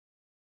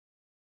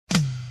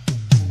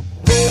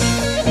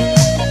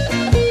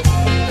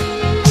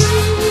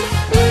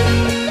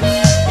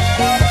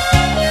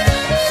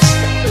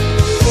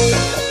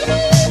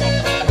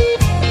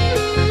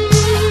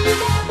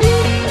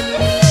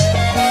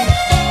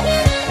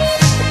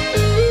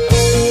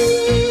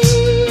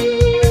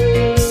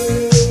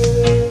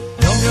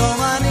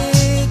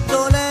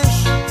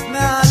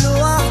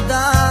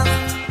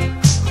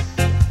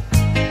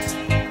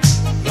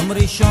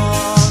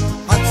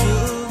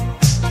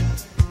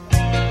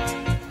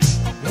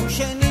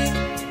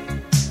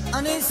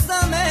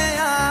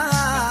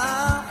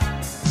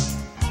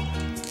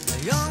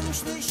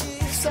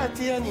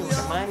הפסעתי אני,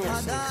 מה אני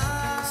אעשה לך?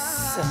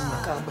 קסם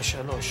מקר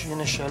ב3,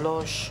 הנה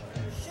 3,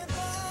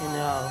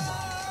 הנה 4.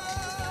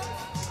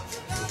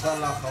 תוכל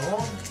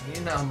לאחרון,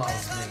 הנה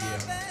המרס מגיע.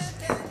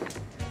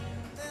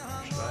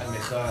 2-1.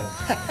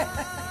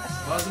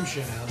 מה זה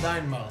משנה?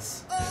 עדיין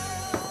מרס.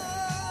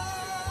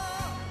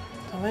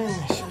 אתה מבין,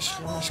 שיש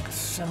לי ממש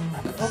קסם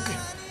מקר. אוקיי,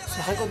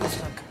 שחק עוד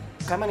משחק.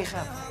 כמה אני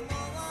חייב?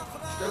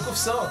 2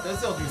 קופסאות,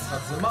 איזה עוד משחק?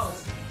 זה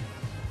מרס.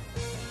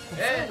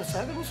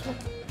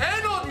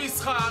 אין עוד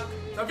משחק!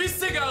 תביא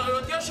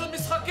סיגריות, יש עוד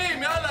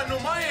משחקים, יאללה, נו,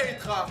 מה יהיה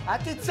איתך? אל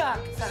תצעק,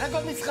 שחק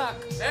עוד משחק.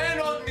 אין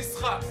עוד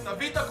משחק,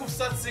 תביא את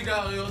הקופסת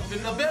סיגריות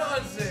ונדבר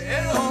על זה,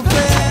 אין עוד...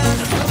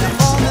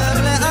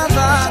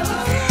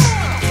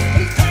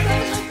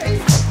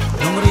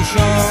 יום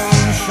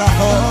ראשון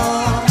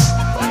שחור,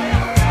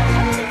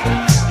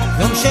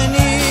 יום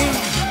שני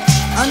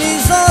אני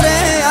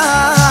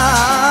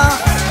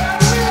זורח,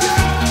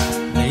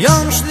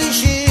 ביום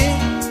שלישי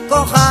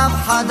כוכב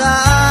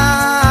חדש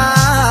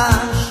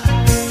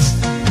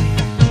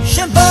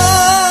שבו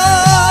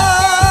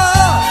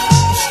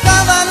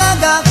שכב על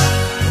הגב,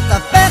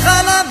 תפך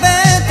על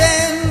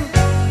הבטן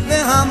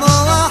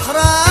והמוח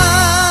רץ,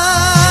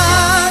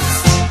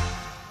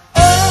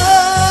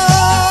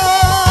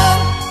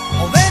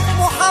 עובד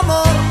כמו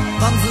חמור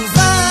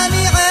במזוזה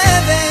אני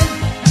עבד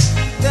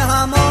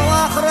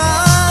והמוח רץ.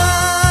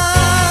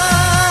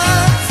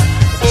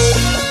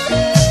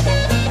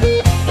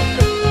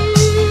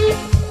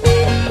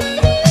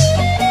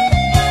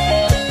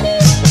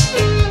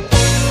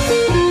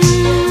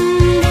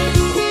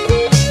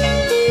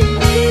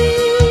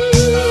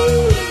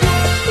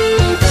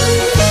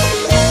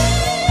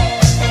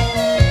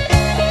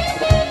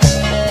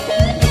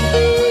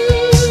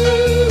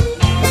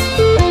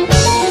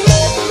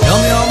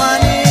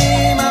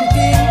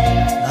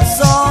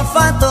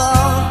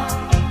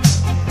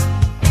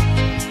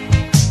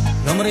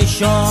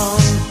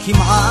 ראשון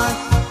כמעט,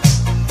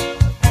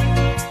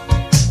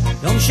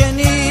 יום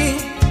שני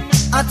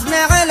את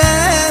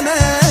נעלמת,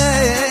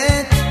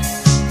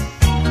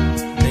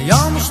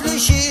 ביום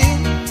שלישי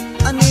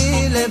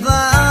אני לבד,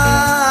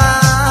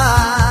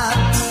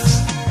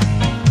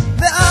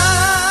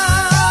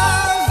 ואז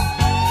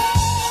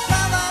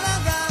שכב על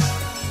הגב.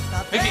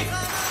 מיקי,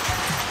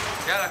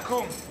 יאללה,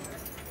 קום.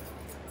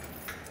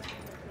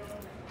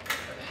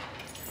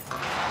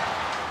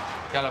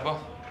 יאללה, בוא,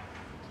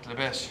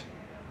 תתלבש.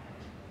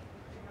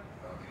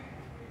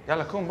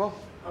 יאללה, קום, בוא.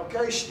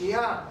 אוקיי,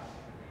 שנייה.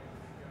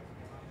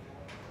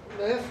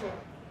 לאיפה?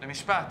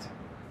 למשפט.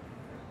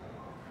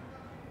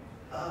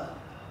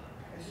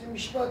 איזה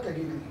משפט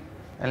תגיד לי?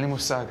 אין לי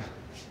מושג.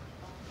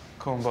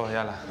 קום, בוא,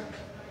 יאללה.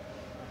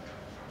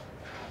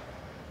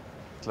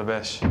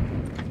 תתלבש.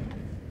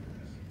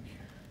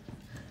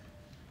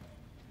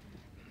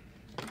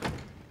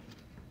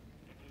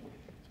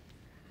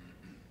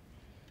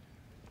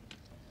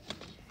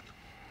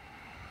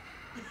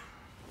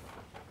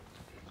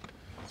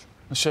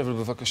 נשב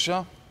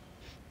בבקשה.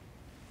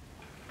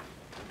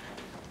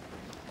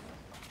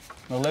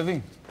 מר לוי,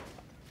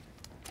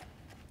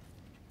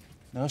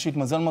 נראה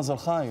שהתמזל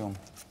מזלך היום.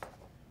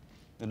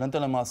 נידנת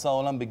למאסר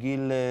עולם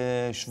בגיל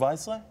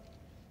 17?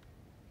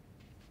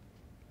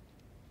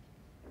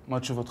 מה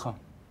תשובתך?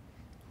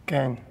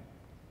 כן.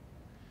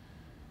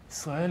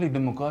 ישראל היא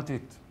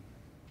דמוקרטית,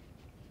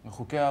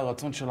 וחוקי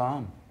הרצון של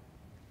העם.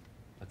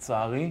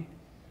 לצערי,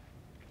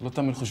 לא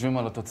תמיד חושבים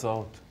על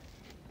התוצאות.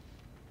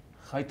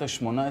 חיית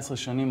 18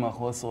 שנים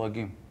מאחורי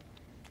סורגים,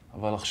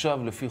 אבל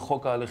עכשיו, לפי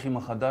חוק ההליכים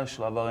החדש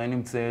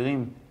לעבריינים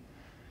צעירים,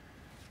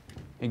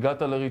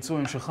 הגעת לריצוי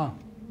המשך.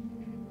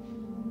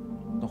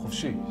 אתה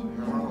חופשי.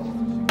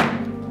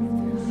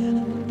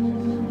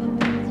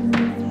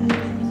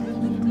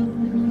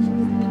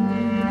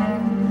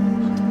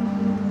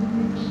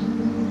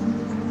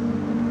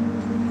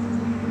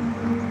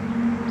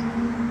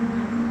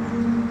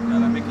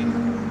 יאללה, מיקי.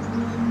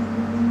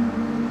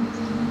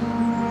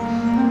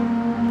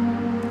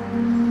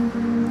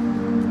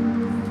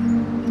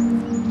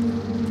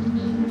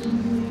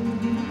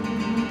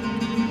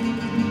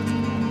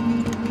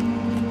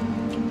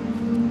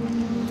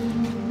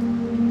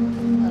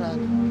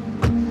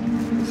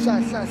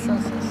 Sasha.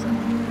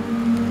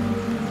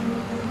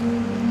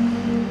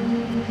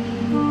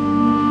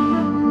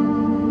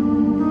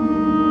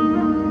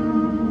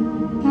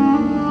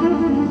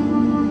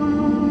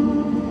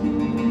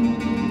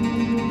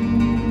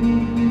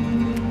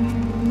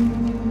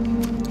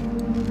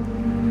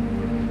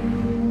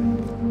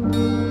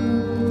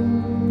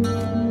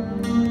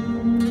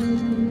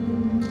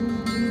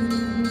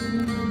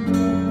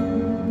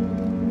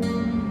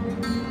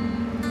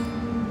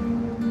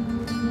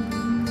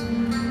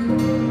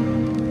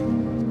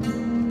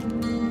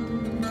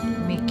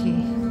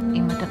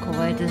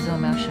 זה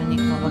אומר שאני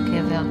כבר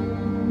בקבר.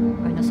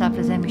 בנוסף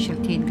לזה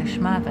משלתי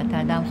התגשמה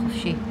ואתה אדם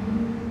חופשי.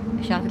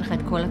 השארתי לך את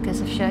כל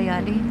הכסף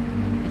שהיה לי,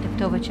 את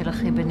הכתובת של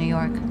אחי בניו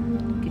יורק.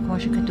 כי כמו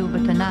שכתוב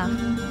בתנ"ך,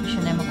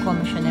 משנה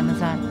מקום, משנה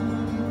מזל.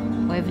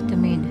 אוהבת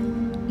תמיד,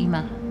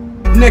 אמא.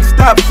 Next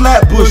stop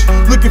Flatbush,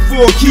 looking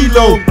for a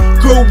kilo.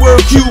 cold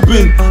world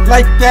Cuban.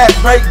 Like that,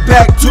 right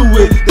back to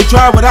it. They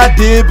tried what I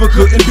did, but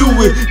couldn't do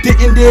it.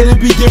 Didn't dare to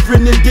be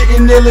different and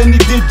didn't nail any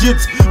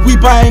digits. We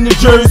buying the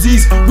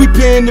jerseys, we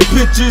paying the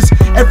pictures.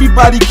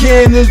 Everybody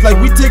can is like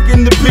we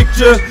taking the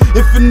picture.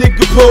 If a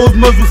nigga pose,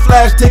 muzzle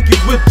flash, take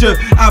it with ya.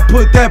 I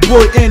put that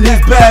boy in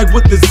his bag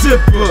with the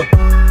zipper.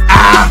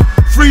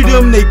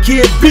 Freedom, they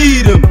can't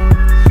beat him.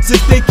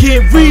 Since they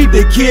can't read,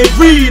 they can't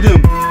read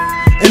him.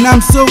 And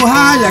I'm so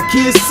high, I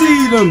can't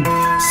see them.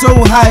 So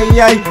high,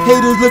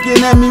 haters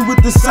looking at me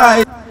with the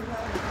side.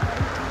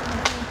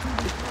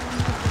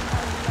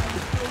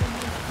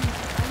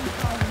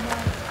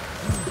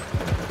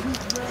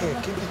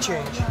 Here, keep the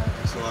change.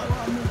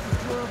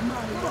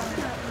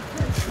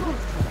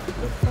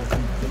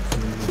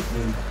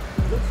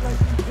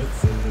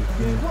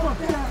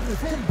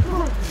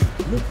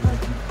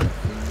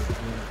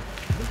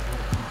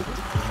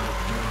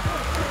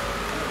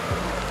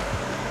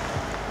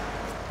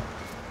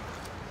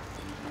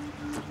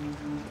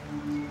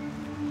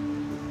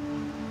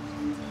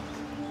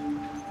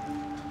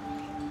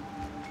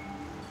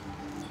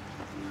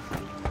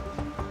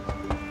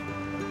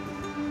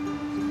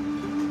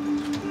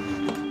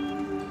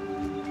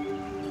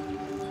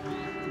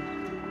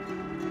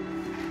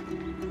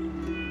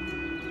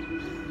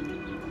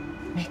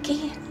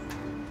 Mickey?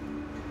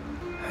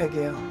 Hi,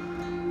 Gail.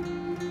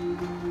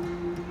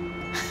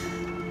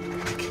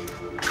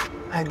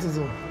 היי,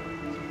 דודו.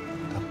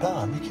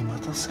 כפרה, מיקי, מה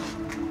אתה עושה?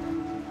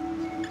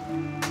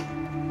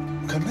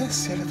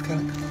 כנס, ילד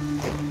כרגע.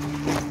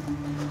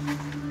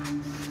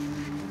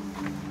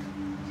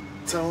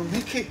 צאו,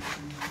 מיקי.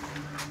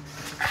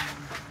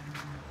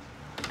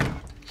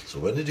 So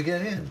when did you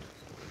get in?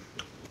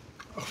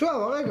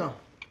 עכשיו, הרגע.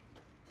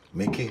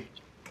 Mickey,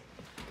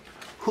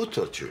 who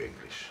taught you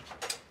English?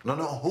 No,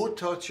 who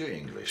taught you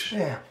English?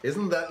 Yeah.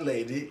 Isn't that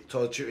lady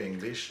taught you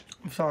English?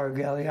 I'm sorry,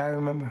 Gally, I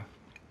remember.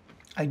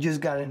 I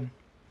just got in.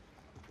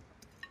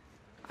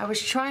 I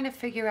was trying to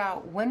figure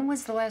out when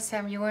was the last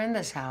time you were in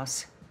this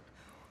house?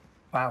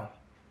 Wow.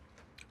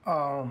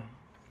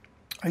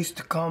 I used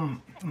to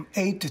come from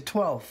 8 to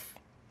 12.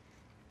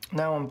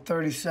 Now I'm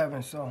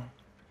 37, so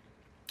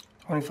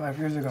 25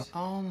 years ago.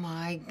 Oh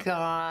my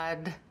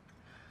God.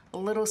 A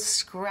little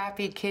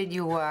scrappy kid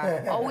you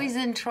were. Always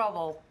in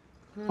trouble.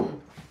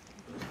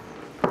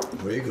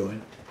 Where are you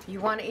going? You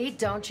want to eat,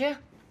 don't you?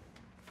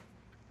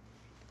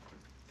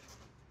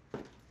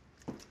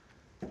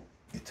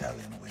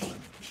 Italian women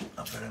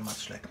are very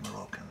much like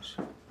Moroccans.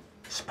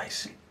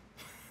 Spicy.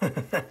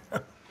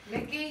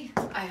 Mickey,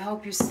 I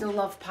hope you still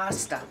love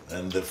pasta.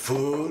 And the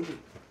food,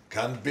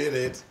 can't beat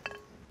it.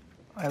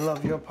 I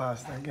love your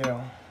pasta,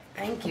 Gail.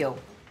 Thank you.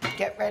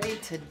 Get ready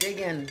to dig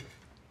in.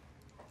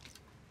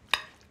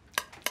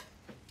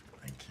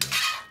 Thank you.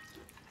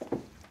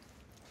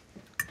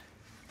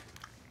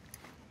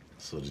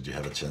 So did you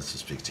have a chance to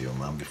speak to your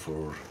mom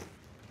before?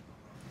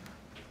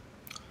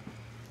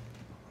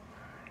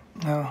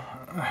 No,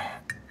 I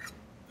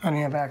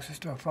didn't have access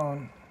to a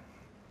phone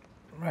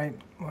right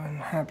when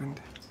it happened.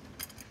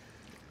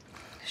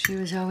 She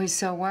was always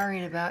so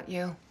worried about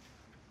you.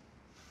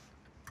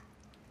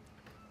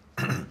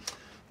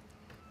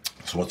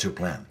 So what's your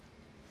plan?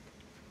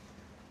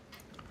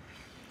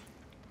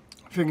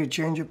 I figured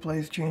change your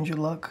place, change your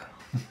luck.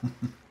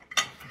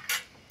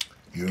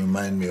 You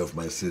remind me of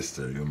my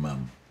sister, your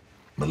mom.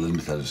 But let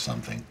me tell you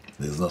something.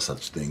 There's no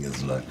such thing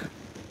as luck.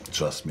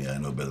 Trust me, I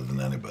know better than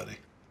anybody.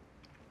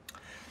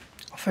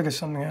 I'll figure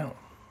something out.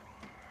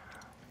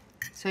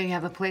 So you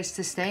have a place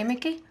to stay,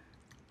 Mickey?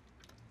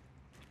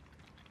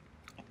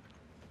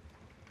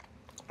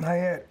 Not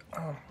yet.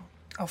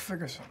 I'll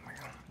figure something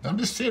out. I'm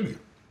just telling you.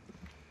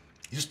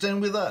 You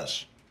stand with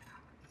us.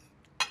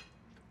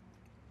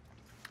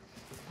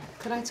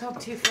 Could I talk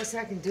to you for a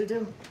second,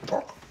 Doo-Doo?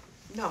 Talk.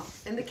 No,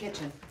 in the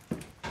kitchen.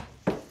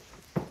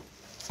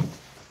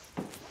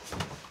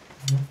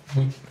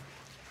 What's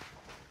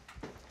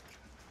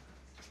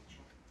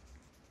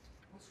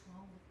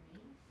wrong with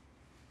me?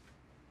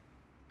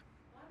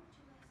 Why would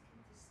you ask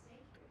him to stay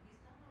here?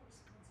 He's not our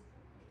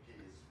responsibility. He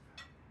is.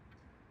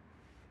 Okay,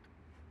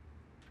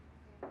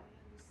 I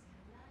understand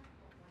that,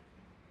 but why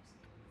can't you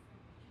stay with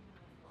him? You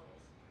cannot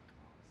follow our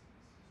policies.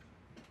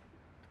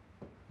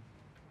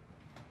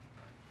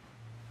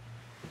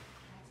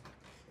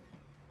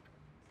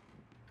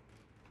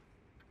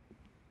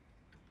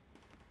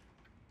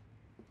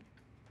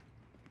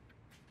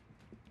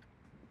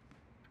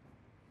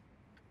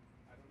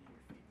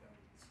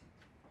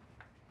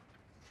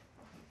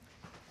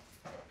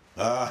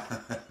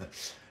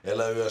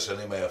 אלה היו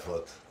השנים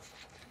היפות.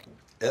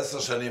 10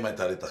 שנים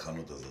הייתה לי את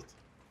החנות הזאת.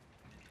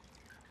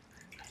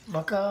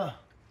 מה קרה?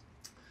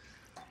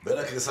 בין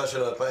הקריסה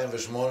של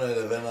 2008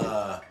 לבין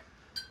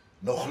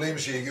הנוכלים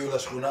שהגיעו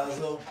לשכונה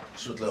הזו,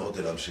 פשוט לא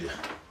יכולתי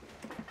להמשיך.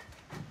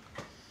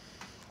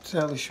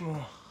 מצטער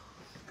לשמוע.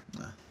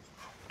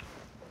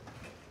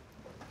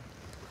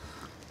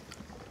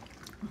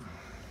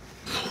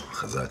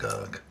 חזק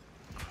הרג.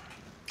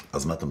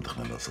 אז מה אתה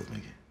מתכנן לעשות,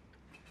 מיקי?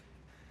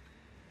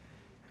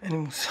 אין לי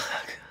מושג.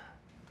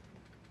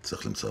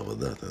 צריך למצוא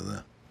עבודה, אתה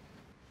יודע.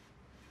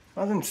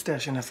 מה זה מצטער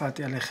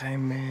שנפלתי עליך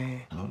עם...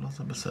 לא,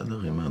 זה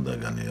בסדר, עם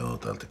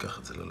הדאגניות, אל תיקח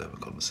את זה ללב,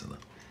 הכל בסדר.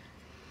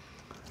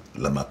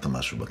 למדת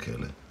משהו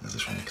בכלא?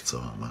 איזשהו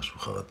מקצוע, משהו,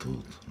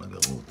 חרטות,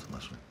 נגרות,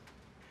 משהו?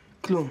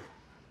 כלום.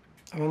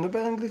 אבל אני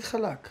מדבר אנגלית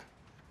חלק.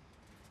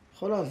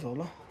 יכול לעזור,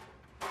 לא?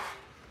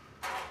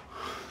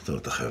 טוב,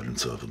 אתה חייב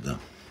למצוא עבודה.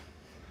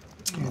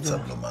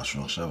 מצב לא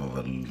משהו עכשיו,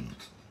 אבל...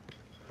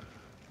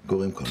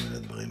 קורים כל מיני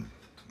דברים.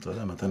 אתה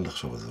יודע, מה, תן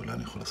לחשוב על זה, אולי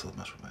אני יכול לעשות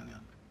משהו בעניין.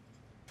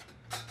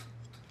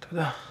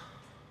 תודה.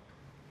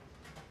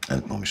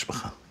 אין כמו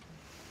משפחה.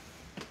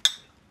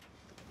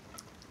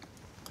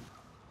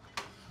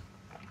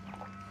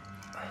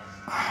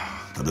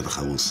 אתה בטח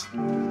חרוס.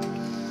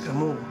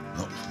 גמור.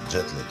 לא,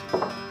 ג'טלג.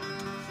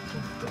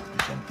 טוב,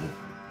 משם פה.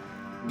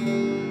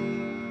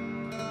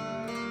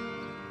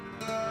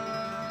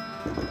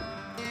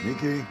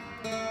 מיקי?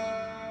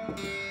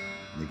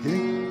 מיקי?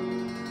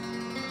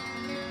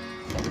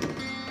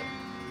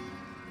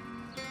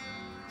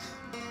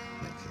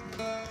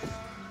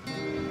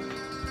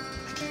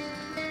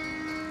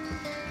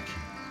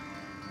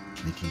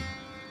 מיקי.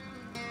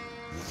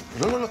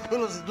 לא,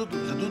 זה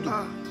דודו, זה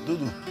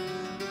דודו.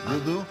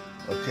 דודו,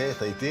 אוקיי,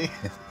 אתה איתי?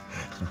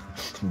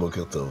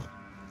 בוקר טוב.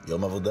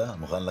 יום עבודה,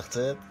 מוכן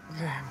לחצת?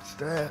 כן,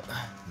 מצטער.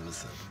 זה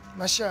בסדר.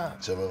 מה שעה?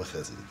 7:30.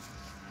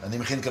 אני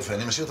מכין קפה,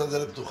 אני משאיר את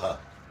הדלת פתוחה.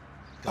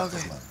 קח את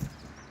הזמן.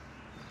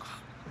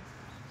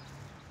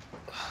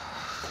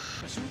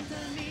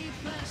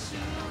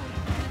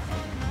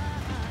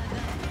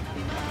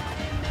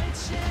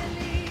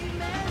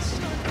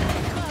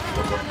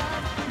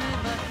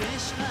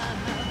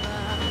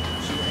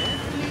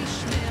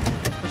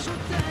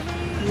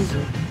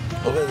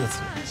 עובד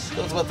אצלי.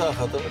 טוב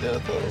בתחת, אבל יאללה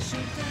טוב.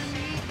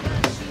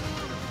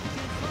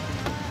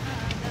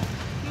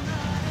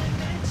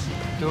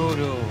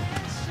 Dodo,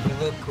 you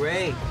look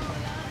great.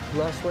 You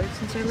lost weight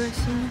since I last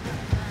saw you?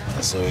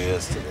 I saw you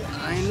yesterday.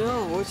 I know.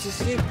 What's your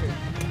secret?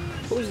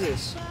 Who's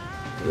this?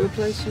 You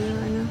replacing me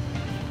right now?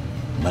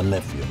 My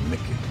nephew,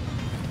 Mickey.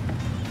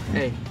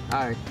 Hey,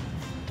 Art.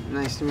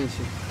 Nice to meet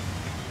you.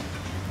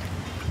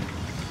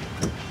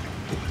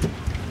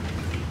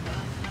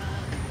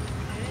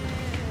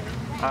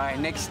 All right,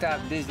 next stop,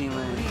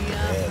 Disneyland.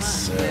 Yes,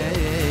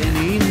 sir.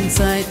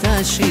 נמצא את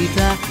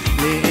השיטה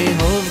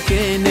לאהוב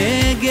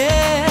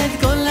כנגד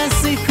כל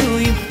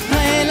הסיכויים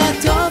האל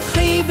הטוב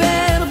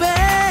חיבר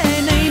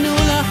בינינו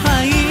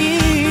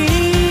לחיים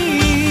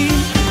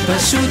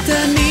פשוט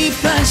אני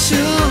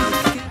פשוט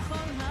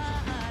ככל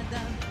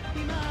האדם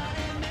עם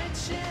האמת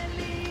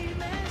שלי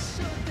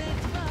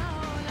משוטט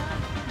בעולם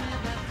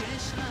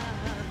מבקש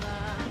אהבה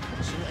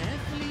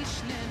שואף לי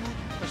שלמות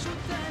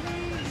פשוט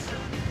אני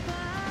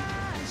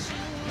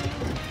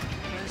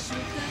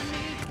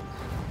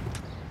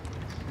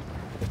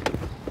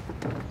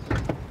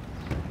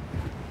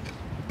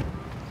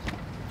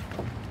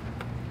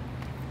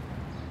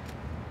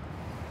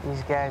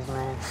These guys,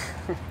 man,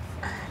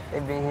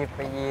 they've been here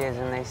for years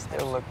and they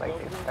still look like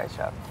they're fresh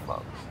out the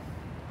box.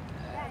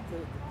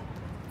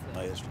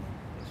 מה יש לו?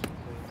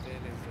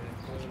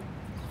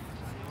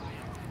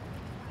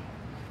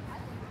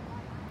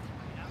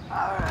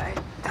 All right,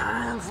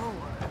 time for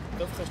work.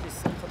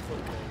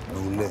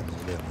 מעולה.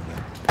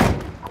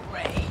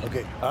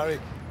 אוקיי,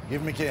 אריק,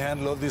 give me a hand,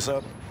 load this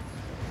up.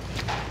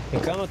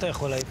 וכמה אתה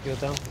יכול להעיפי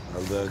אותם?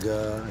 אל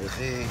דאגה,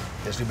 אחי,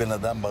 יש לי בן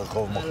אדם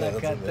ברחוב מוכר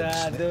את זה.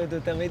 אללה, דודו,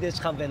 תמיד יש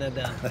לך בן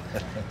אדם.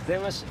 זה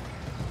מה ש...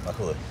 מה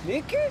קורה?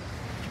 מיקי?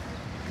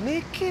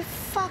 מיקי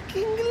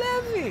פאקינג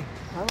לוי!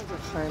 למה אתה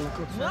חי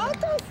לקוץ? מה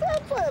אתה עושה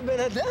פה, בן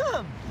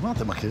אדם? מה,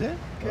 אתה מכירים?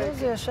 כן,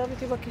 זה ישב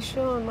איתי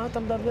בקישון, מה אתה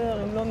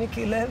מדבר? אם לא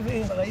מיקי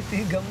לוי,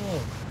 ראיתי גמור.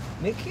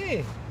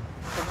 מיקי!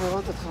 צריך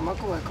לראות אותך, מה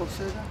קורה? הכל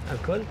בסדר?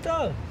 הכל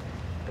טוב.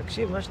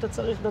 תקשיב, מה שאתה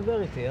צריך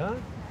לדבר איתי, אה?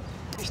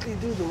 יש לי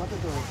דודו, מה אתה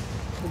דואג?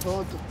 הוא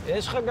באוטו.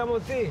 יש לך גם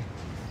אותי. יאללה,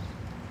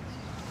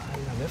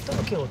 מאיפה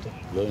אתה מכיר אותו?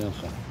 לא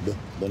עניינך.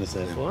 בוא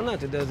נסיים. בואנה,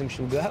 אתה יודע איזה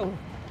משוגע הוא?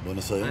 בוא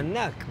נסיים.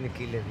 ענק,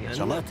 מיקי לוי, ענק.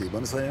 שמעתי, בוא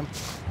נסיים.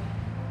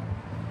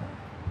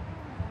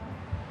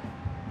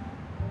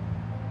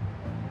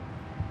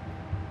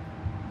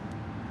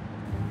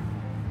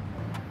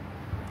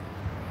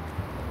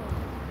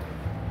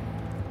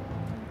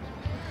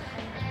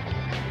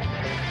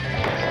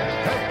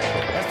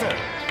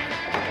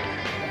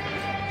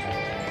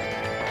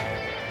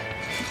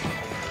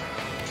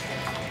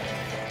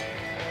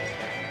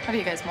 What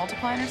are you guys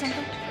multiplying or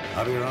something?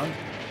 Are you around?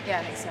 Yeah,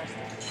 I think so.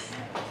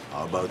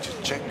 How about you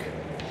check?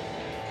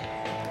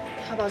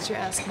 How about you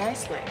ask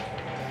nicely?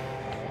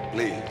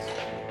 Please.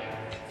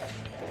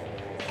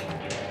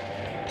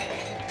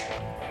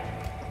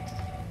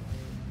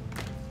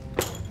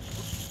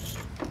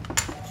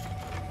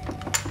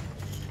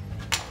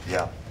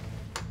 Yeah.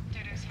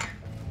 Dudu's here.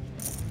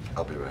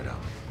 I'll be right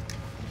out.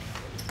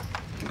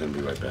 I'm gonna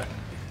be right back.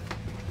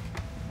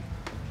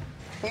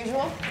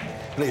 Usual?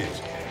 Please.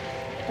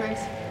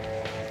 Drinks?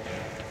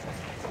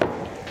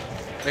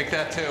 Make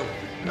that two.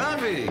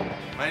 Harvey!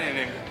 מה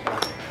העניינים?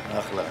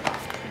 אחלה.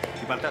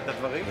 קיבלת את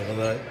הדברים?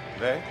 בוודאי.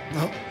 ו?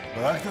 נו,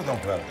 ברקת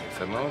אותם כבר.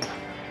 יפה מאוד.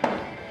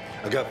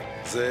 אגב,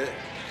 זה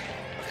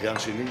האחיין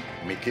שלי,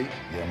 מיקי,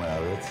 הגיע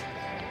מהארץ.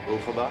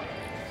 ברוך הבא.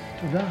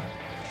 תודה.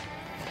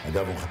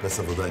 אגב, הוא מחפש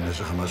עבודה, אם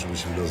יש לך משהו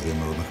בשבילו, זה יהיה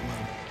מאוד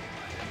נחמד.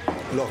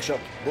 לא, עכשיו,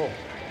 בוא.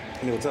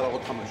 אני רוצה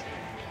להראות לך משהו.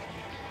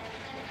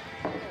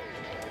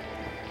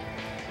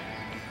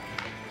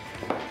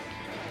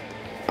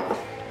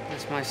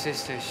 That's my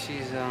sister.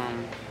 She's,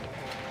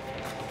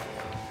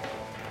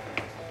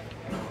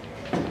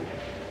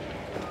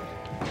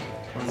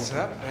 What's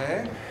up,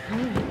 babe?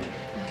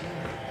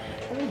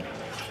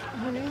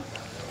 Honey.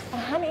 Oh,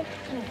 honey.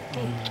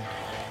 Hey.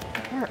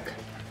 Work.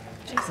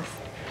 Jesus.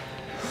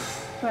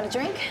 You want a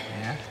drink?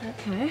 Yeah.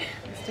 Okay.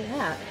 Let's do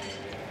that.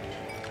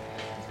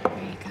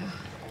 There you go.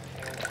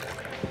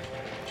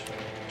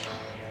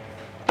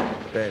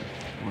 Babe,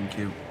 one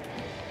cue.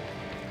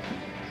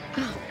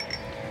 Oh,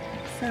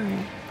 sorry.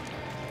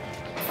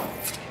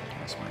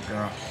 That's my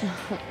girl.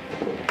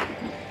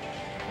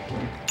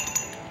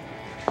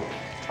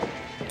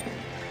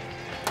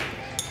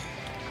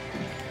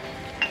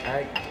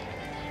 Hey.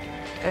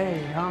 Hey,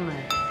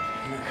 Hamid.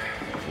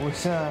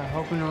 What's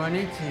hoping to run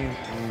into you?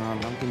 I'm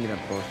thinking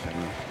that bullshit,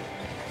 man.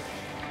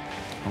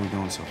 How we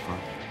doing so far?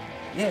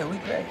 Yeah, we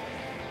great.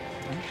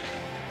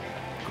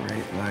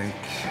 Great,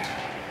 like...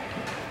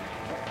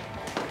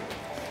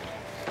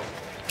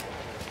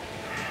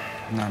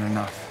 Not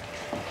enough.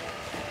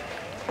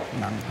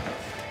 Not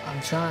enough.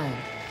 I'm trying.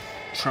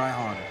 Try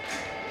harder.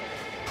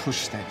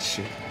 Push that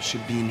shit. You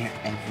should be in here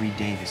every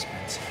day,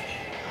 Spencer.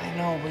 I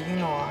know, but you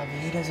know, Avi,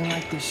 he doesn't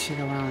like this shit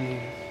around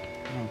here.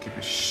 I don't give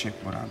a shit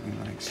what Abby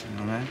likes, you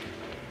know that?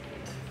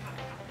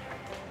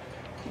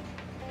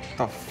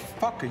 The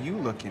fuck are you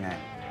looking at?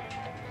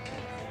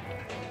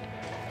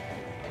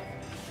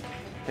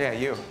 Yeah,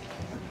 you.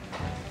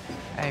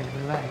 Hey,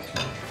 relax,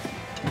 man.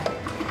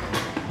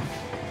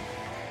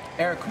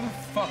 Eric, who the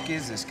fuck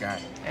is this guy?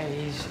 Hey,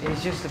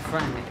 he's just a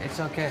friend. It's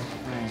okay.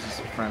 Yeah, he's just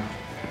a friend.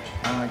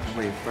 I don't like the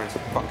way your friends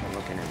are fucking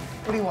looking at me.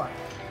 What do you want?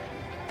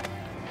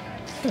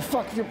 What the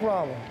fuck's your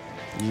problem?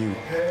 You.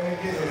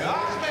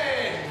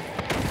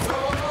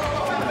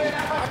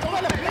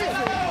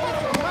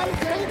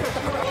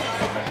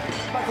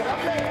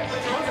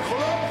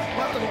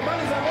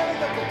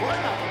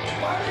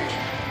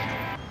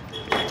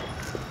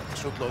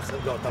 פשוט לא עושה,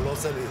 לא, אתה לא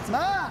עושה לי את זה.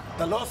 מה?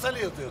 אתה לא עושה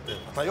לי את זה יותר.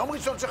 אתה יום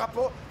ראשון שלך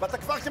פה, ואתה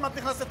כבר כמעט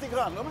נכנס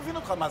לתגרה. אני לא מבין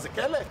אותך, מה זה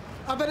כלא?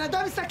 הבן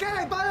אדם מסתכל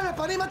עליי, בא לי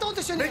לפנים, מה אתה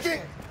רוצה שאני... מיקי,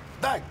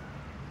 די.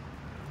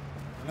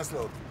 תיכנס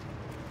לאוטו.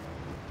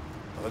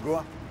 אתה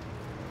רגוע?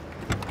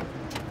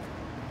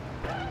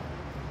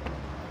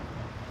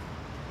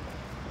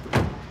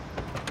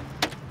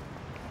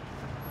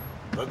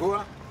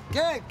 רגוע?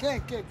 כן, כן,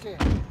 כן, כן.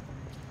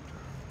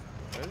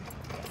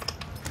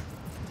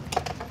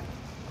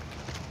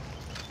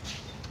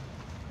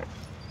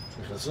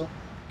 נכנסו?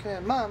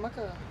 כן, מה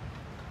קרה?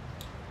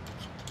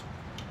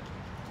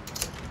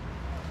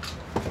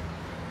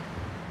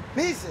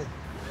 מי זה?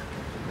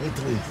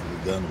 מיטרי,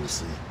 גן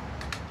רוסי.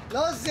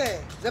 לא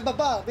זה, זה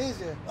בבר, מי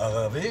זה?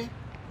 ערבי?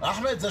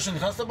 אחמד, זה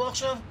שנכנסת בו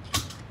עכשיו?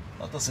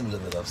 אל תשים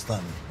לב אליו, סתם,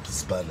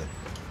 תספלה.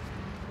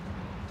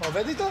 אתה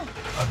עובד איתו?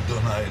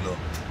 אדוני לא.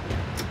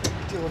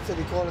 הייתי רוצה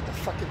לקרוא לו את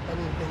הפאקינג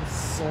פנים, בן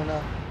זונה.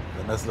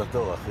 כנס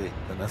לתור, אחי.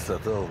 כנס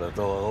לתור,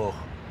 והתור ארוך.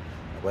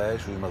 הבעיה היא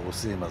שהוא עם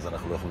הרוסים, אז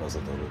אנחנו לא יכולים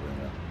לעשות הרבה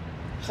בעניין.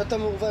 איך אתה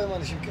מעורבה עם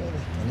אנשים כאלה?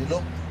 אני לא.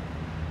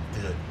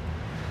 תראה,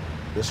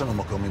 יש לנו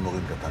מקום עם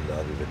מורים קטן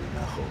לאבי ולי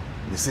מאחור.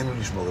 ניסינו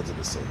לשמור את זה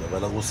בסוד,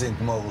 אבל הרוסים,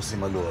 כמו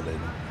הרוסים, עלו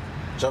עלינו.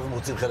 עכשיו הם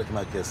רוצים חלק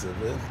מהכסף,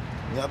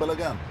 ונהיה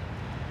בלגן.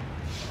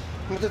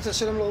 אם אתה רוצה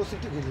לשלם לרוסים,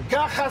 תגיד לי.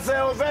 ככה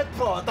זה עובד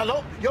פה, אתה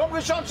לא... יום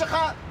ראשון שלך,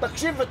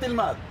 תקשיב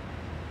ותלמד.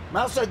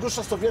 מאז שהגוש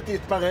הסובייטי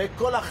התפרק,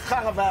 כל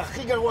החרא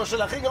והכי גרוע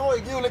של הכי גרוע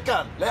הגיעו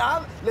לכאן.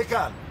 לאן?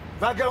 לכאן.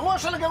 והגרוע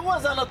של הגרוע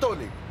זה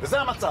אנטולי,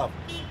 וזה המצב.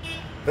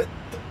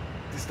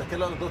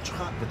 ותסתכל על הדוד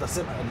שלך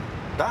ותעשה מה...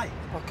 די.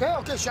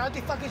 אוקיי,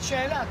 שאלתי פאקינג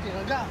שאלה,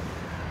 תירגע.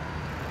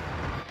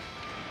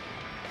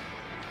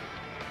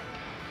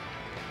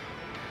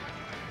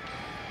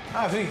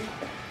 Avi,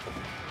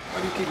 why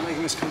do you keep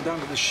making us come down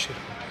to this shit?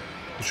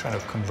 You trying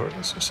to convert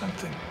us or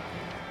something?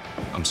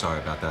 I'm sorry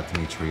about that,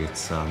 Dimitri.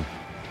 It's,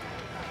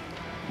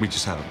 we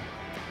just had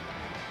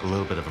a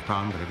little bit of a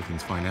problem, but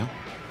everything's fine now.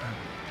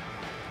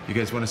 You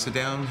guys want to sit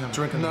down, have a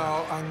drink?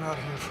 No, I'm not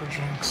here for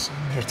drinks.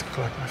 I'm here to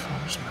collect my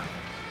father's money.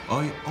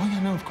 Oh, yeah,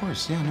 no, of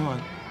course. Yeah, no,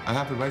 I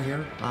have it right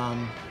here.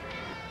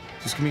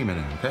 Just give me a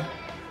minute, okay?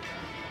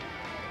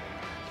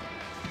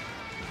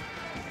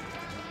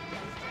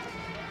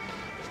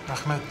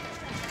 Ahmed.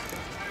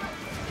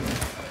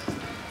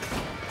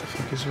 The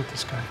fuck is with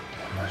this guy?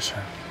 I'm not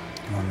sure.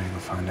 You want me to go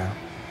find out?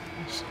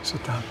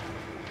 Sit down.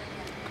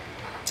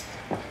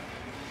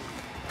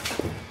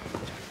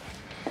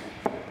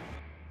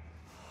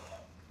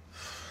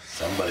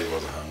 Somebody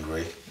was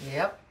hungry.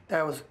 Yep.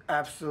 That was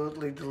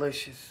absolutely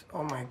delicious.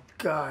 Oh my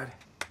God.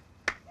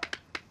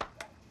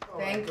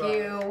 Thank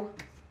you.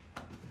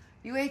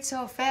 You ate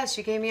so fast,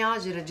 you gave me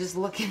agita just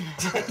looking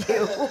at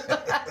you.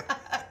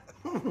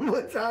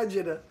 What's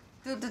agita?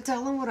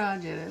 Tell him what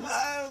agita is.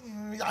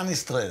 يعني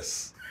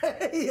stress.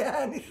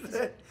 Yeah,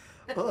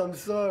 Oh, I'm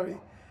sorry.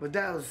 But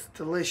that was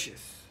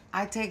delicious.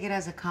 I take it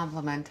as a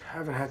compliment. I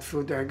haven't had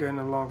food that good in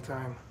a long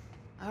time.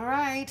 All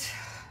right.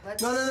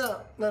 Let's...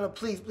 No,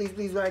 please.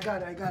 I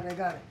got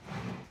it.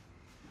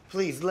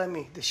 Please, let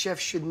me. The chef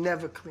should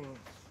never clean.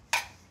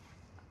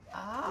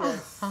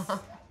 Oh. Yes.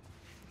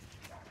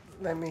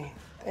 Let me.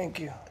 Thank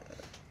you.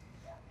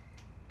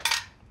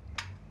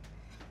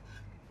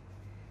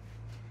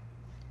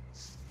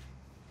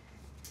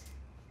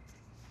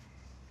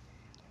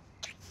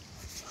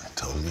 I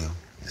told you,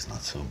 it's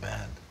not so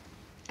bad.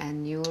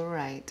 And you were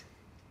right,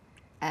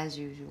 as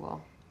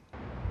usual.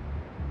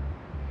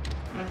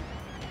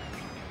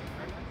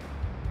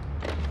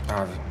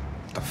 Harvey,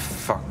 what the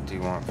fuck do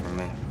you want from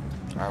me?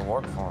 I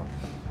work for them.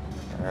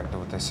 I gotta do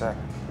what they say.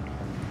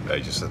 They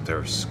just that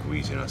they're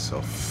squeezing us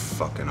so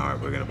fucking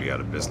hard, we're gonna be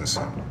out of business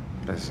soon.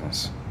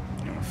 Business.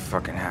 You know what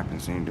fucking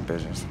happens when you do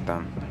business with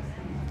them?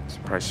 It's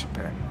the price you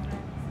pay.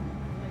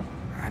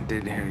 I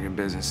did hear your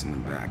business in the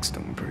back's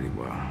doing pretty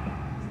well.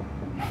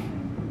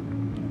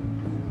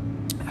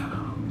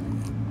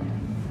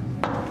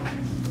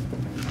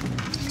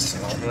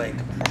 Assalamu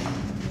alaikum.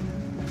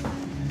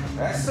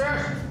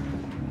 Esther!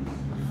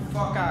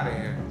 Fuck out of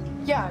here.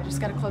 Yeah, I just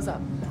gotta close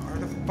up. Hurry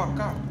the fuck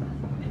up.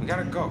 We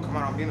gotta go. Come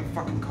on, I'll be in the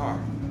fucking car.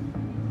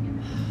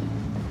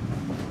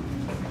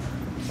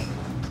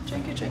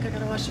 Drink your drink. I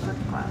gotta watch the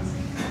fucking class.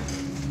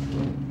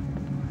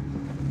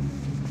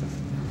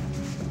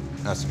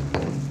 That's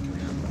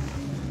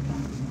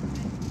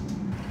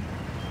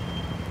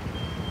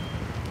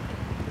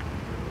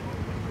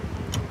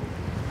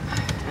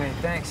Hey,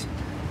 thanks.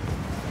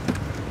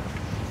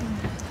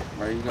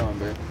 Where are you going,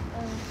 babe?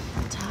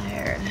 I'm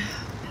tired.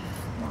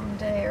 Long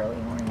day, early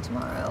morning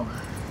tomorrow.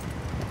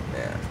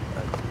 Yeah, I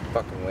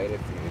fucking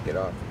waited for you to get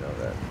off, you know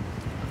that.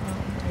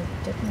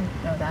 I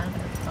didn't know that. I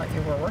thought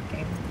you were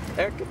working.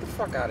 Eric, get the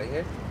fuck out of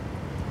here.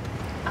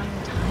 I'm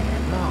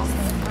tired. No.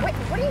 Wait,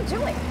 what are you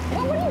doing?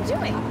 What are you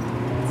doing?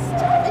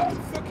 Stop What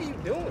the fuck are you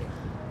doing?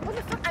 What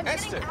the fuck? I'm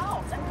Esther, getting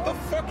out. The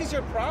fuck is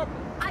your problem?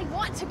 I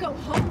want to go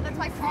home. That's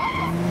my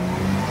problem.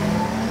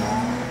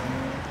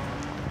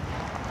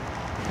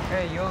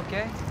 Hey, you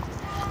okay?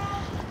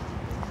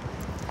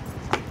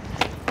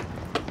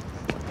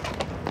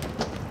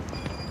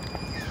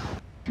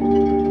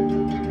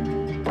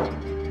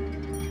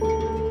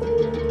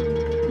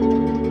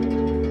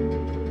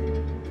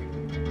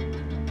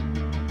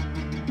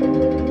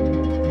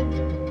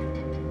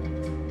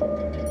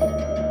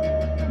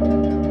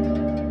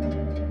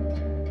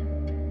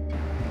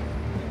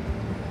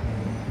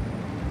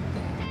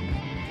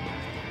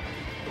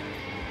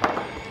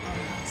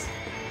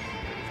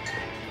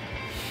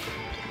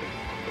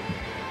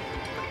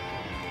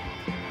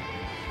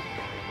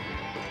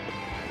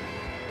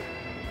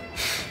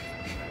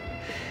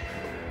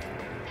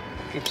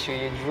 Look at you,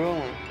 you're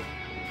drooling.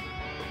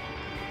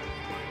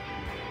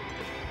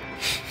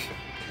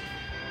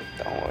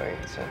 Don't worry,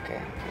 it's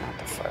okay. I'm not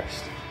the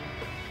first.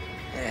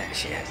 Yeah,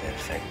 she has that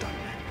effect on me.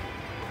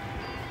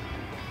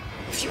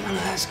 If you want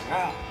to ask her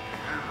out,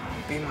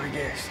 be my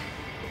guest.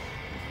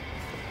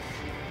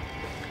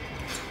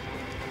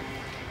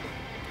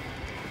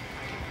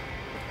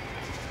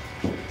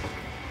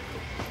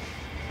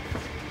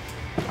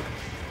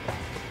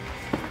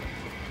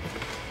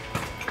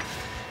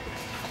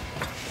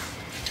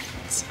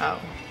 So,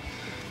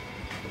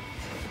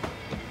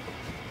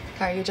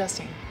 how are you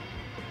adjusting?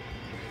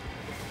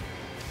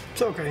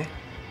 It's okay.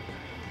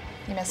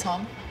 You miss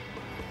home?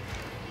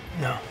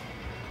 No.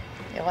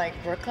 You like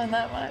Brooklyn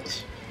that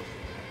much?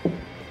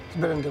 It's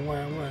better than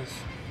where I was.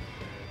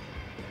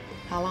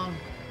 How long?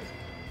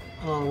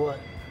 How long what?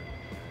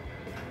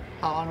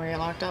 How long were you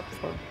locked up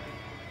for?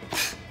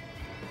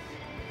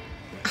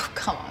 Oh,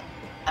 come on.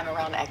 I'm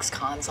around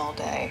ex-cons all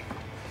day.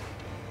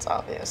 It's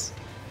obvious.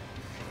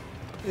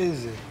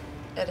 Is it?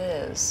 It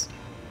is.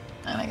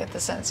 And I get the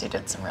sense you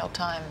did some real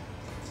time.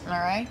 Am I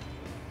right?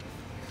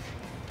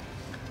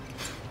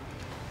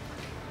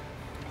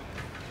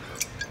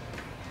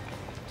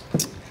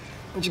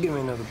 Why don't you give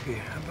me another beer?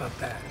 How about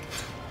that?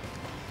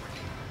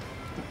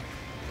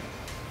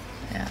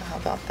 Yeah, how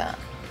about that?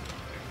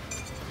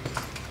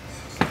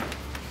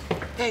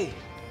 Hey!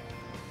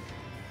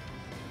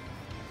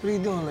 What are you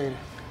doing later?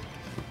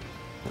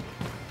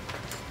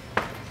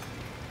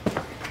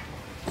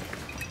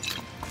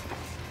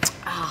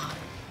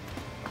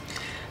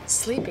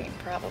 Sleeping,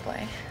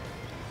 probably.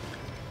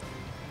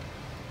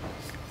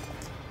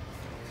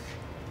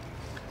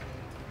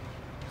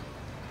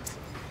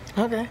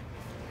 Okay.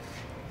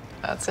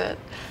 That's it.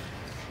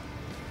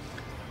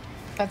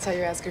 That's how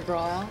you ask a girl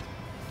out?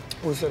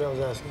 Who said I was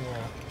asking you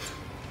out?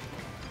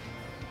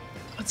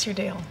 What's your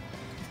deal?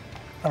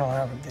 I don't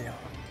have a deal.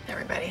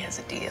 Everybody has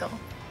a deal.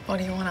 What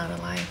do you want out of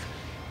life?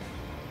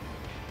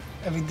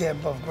 Every day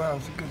above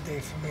ground's a good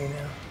day for me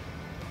now.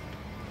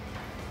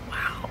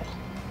 Wow.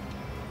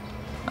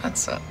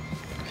 That's a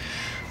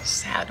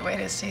sad way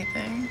to see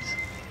things.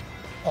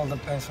 All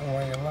depends on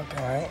where you're looking,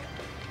 right?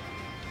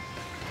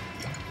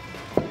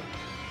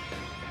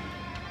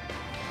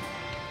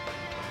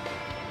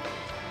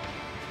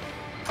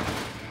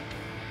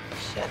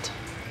 Shit.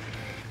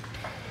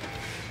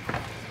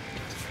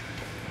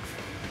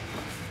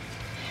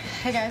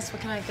 Hey guys,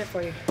 what can I get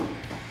for you?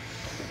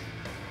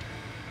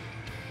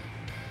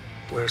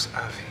 Where's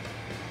Avi?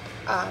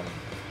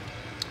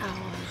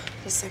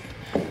 Just a second.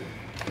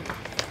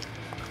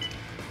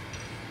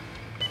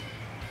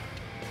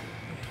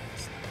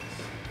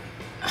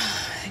 I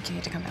think you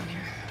need to come down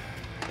here.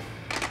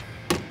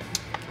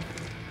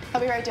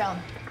 I'll be right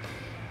down.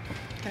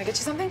 Can I get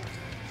you something?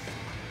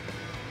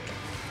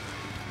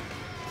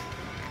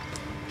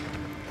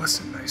 What's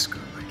a nice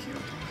girl like you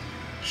doing?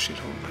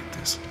 Shithole like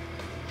this.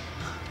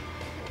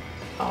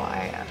 Oh,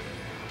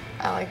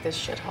 I like this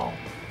shithole.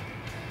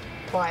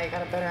 Why, you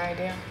got a better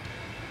idea?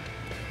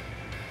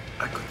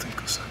 I could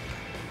think of something.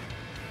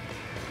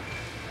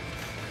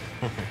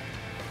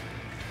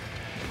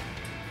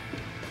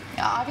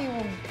 Yeah,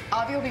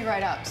 Avi will be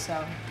right up,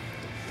 so.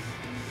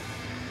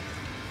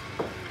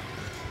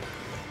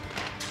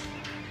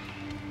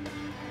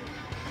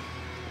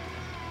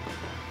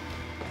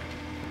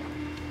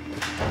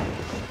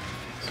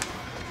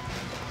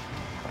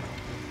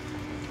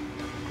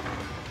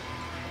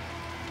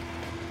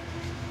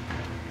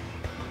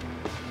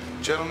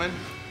 Gentlemen,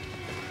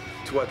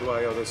 to what do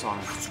I owe this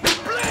honor?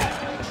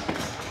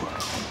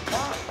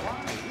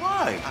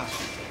 Why?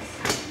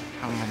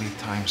 How many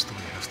times do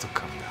we have to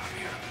come down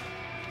here?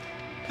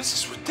 This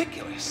is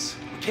ridiculous.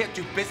 We can't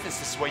do business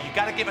this way. You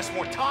gotta give us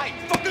more time.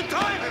 Fucking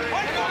time!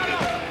 Fucking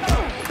time!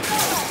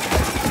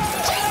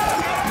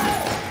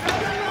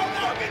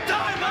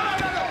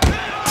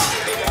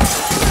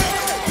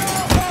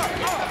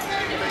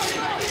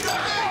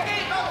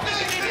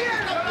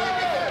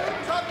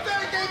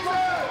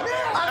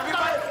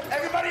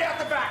 Everybody out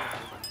the back!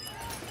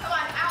 Come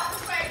on, out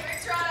this way.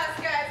 Drinks are on us,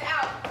 guys.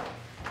 Out.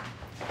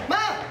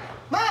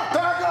 מה?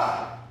 תרגע!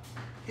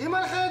 אמא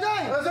לך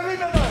ידיים! איזה מין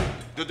ידיים?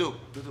 דודו.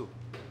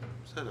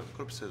 בסדר,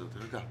 הכל בסדר,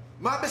 תרגע.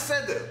 מה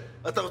בסדר?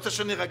 אתה רוצה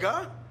שנירגע?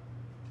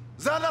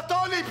 זה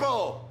אנטולי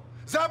פה!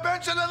 זה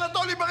הבן של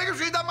אנטולי, ברגע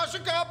שהוא ידע מה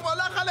שקרה פה,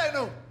 הלך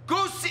עלינו!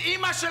 כוס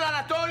אימא של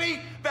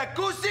אנטולי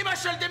וכוס אימא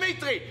של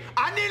דמיטרי.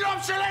 אני לא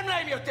משלם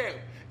להם יותר.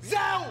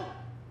 זהו!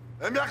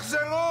 הם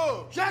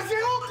יחזרו!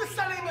 שיחזרו,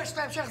 קריסטלים יש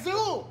להם,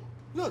 שיחזרו!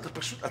 לא,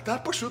 אתה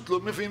פשוט לא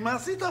מבין מה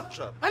עשית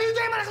עכשיו. אני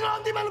יודע אם אנחנו לא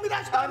עומדים על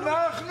המידה שלנו!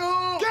 אנחנו!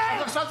 כן!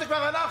 אז עכשיו זה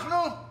כבר אנחנו?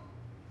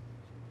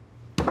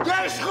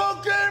 יש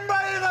חוקים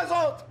בעיר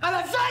הזאת! על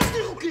הזין יש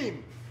לי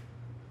חוקים!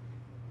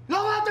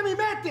 לא ראית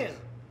ממטר!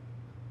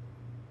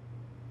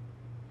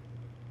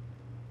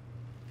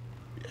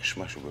 יש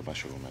משהו במה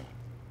שהוא אומר.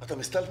 אתה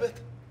מסתלבט?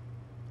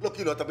 לא,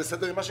 כאילו, אתה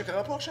בסדר עם מה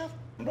שקרה פה עכשיו?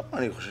 לא,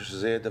 אני חושב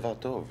שזה יהיה דבר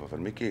טוב, אבל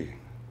מיקי,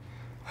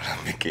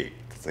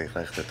 אתה צריך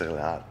ללכת יותר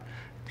לאט.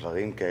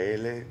 דברים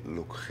כאלה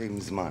לוקחים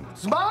זמן.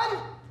 זמן?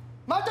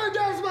 מה אתה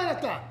יודע על זמן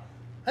אתה?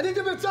 אני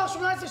הייתי בבית סוהר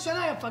 18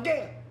 שנה, יא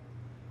מפגר.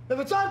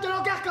 בבית סוהר אתה לא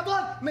לוקח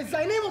כבוד,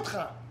 מזיינים אותך.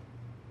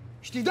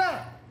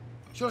 שתדע,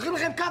 שולחים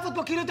לכם כאפות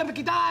פה כאילו אתם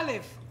בכיתה א'.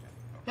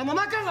 למה,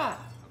 מה קרה?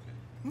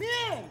 מי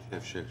הם?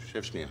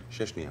 שב שנייה.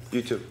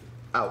 You two,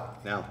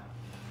 out, now.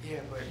 Yeah,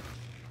 but...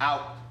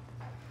 Out.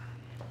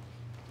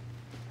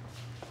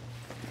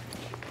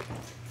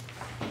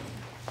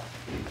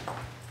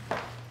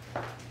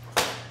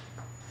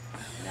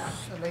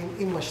 שאלה עם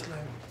אמא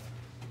שלהם.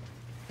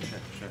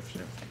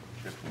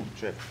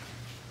 שב.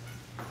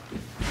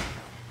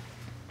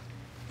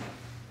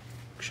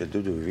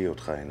 כשדודו הביא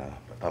אותך הנה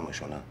בפעם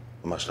הראשונה,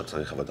 אמר שאתה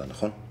צריך עבודה,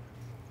 נכון?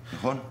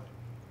 נכון?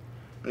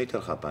 אני אתן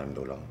לך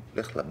 $2,000.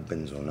 לך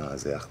לבן זונה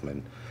הזה, אחמד.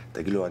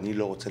 תגיד לו, אני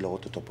לא רוצה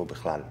לראות אותו פה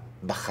בכלל.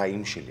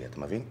 בחיים שלי, אתה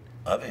מבין?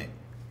 אבי.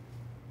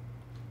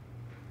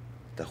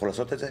 אתה יכול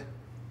לעשות את זה?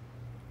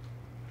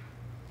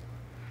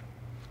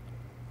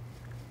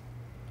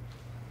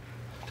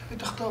 תביא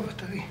את הכתובת,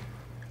 תביא.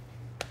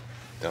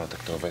 תן לו את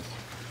הכתובת.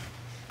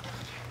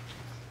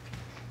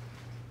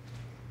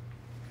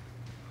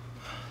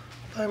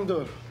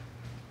 $2,000.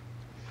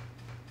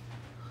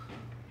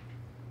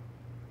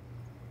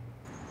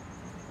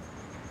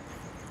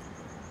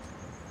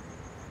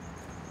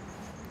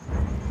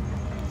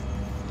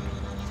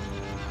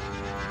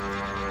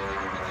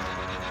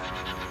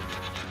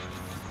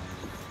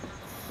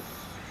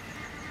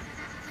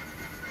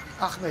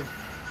 Ahmed.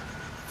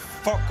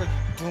 Fuck are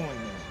you doing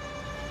there?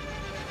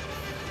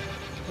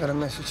 Got a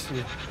message for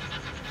you.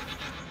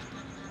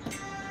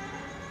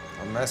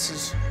 A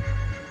message?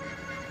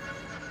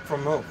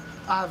 From who?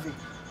 Avi.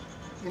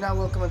 You're not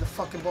welcome at the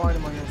fucking bar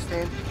anymore, you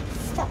understand?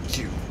 Fuck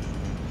you.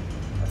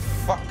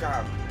 Fuck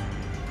Avi.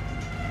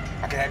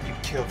 I can have you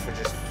killed for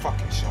just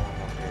fucking showing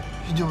up here.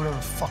 You do whatever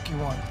the fuck you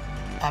want.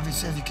 Avi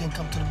says you can't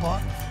come to the bar,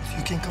 so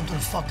you can't come to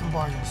the fucking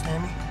bar, you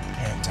understand me?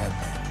 Yeah, I'm dead,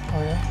 man.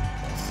 Oh, yeah?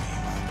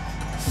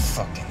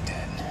 Fucking dead.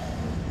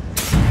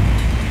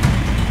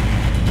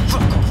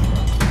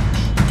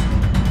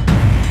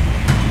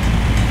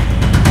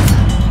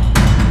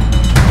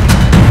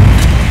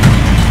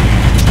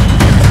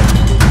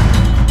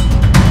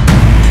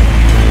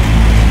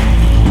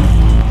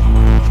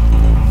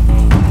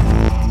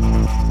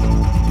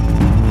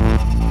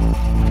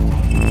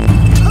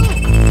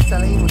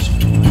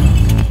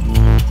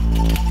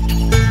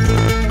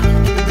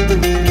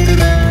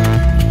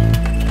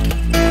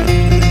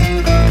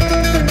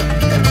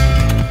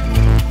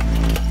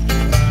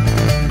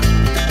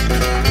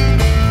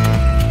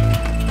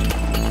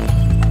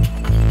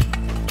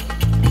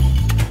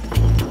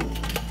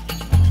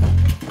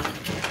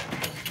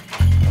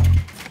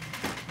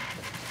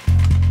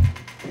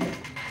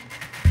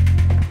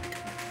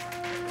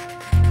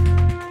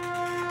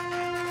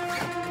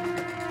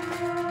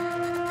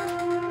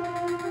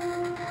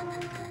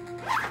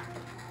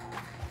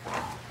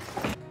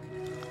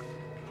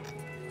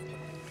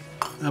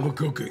 Have a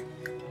cookie.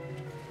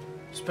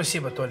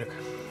 Спасибо, Толик.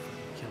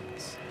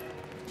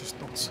 Just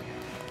don't say it.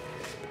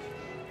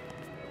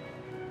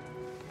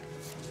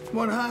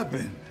 What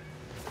happened?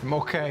 I'm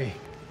okay.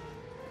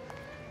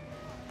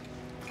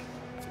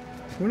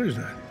 What is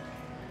that?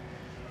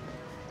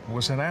 It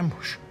was an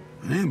ambush.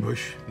 An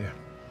ambush? Yeah.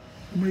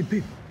 How many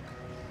people?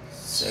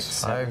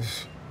 6,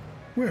 5.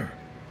 Where?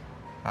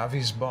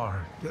 Avi's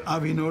bar. Did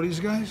Avi know these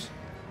guys?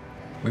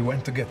 We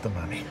went to get the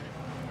money.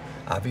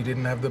 Avi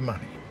didn't have the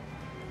money.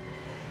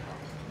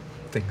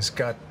 Things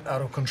got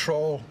out of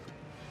control.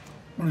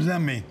 What does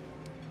that mean?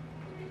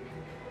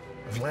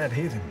 Vlad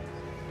hit him.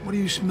 What are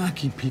you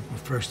smacking people,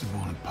 first of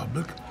all, in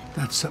public?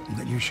 That's something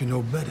that you should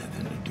know better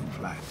than to do,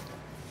 Vlad.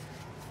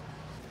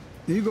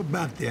 Now you go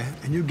back there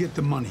and you get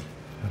the money.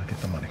 I'm gonna get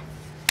the money.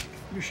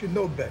 You should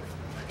know better.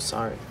 I'm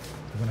sorry.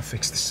 I'm gonna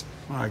fix this.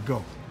 All right,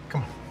 go.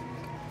 Come on.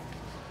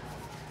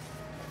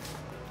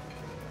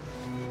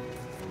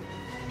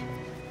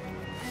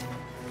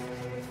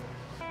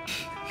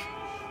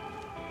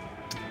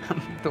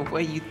 The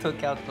way you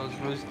took out those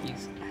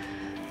Ruskies.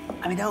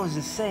 I mean, that was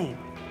insane.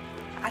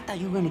 I thought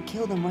you were gonna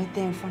kill them right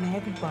there in front of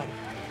everybody.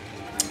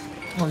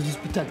 I was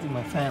just protecting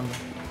my family.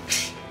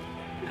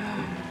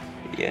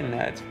 You're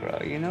nuts,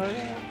 bro. You know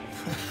that?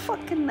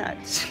 Fucking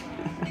nuts.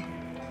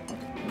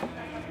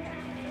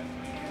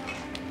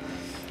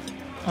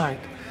 All right.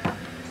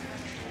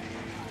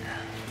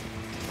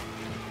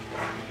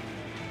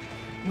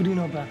 What do you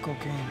know about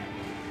cocaine?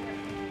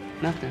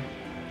 Nothing.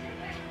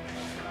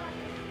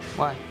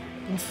 Why?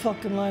 Don't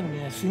fucking lie to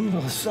me. I seen you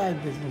on the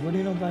side business. What do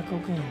you know about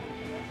cocaine?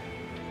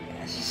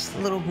 It's just a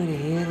little bit of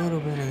here, a little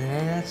bit of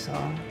there, that's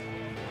all.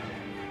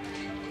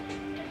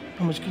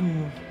 How much can you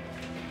move?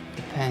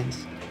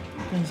 Depends.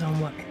 Depends on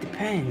what? It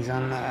depends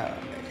on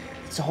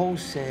if it's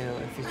wholesale,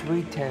 if it's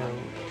retail,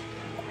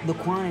 the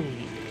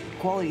quantity,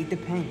 quality, it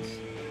depends.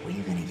 Where are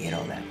you gonna get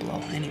all that blow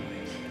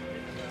anyways?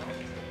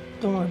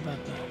 Don't worry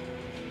about that.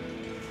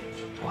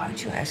 Why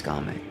don't you ask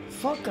Ahmed?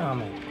 Fuck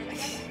Ahmed.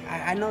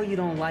 I know you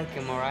don't like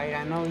him, all right?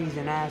 I know he's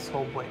an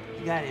asshole, but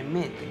you gotta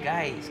admit, the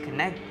guy is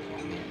connected.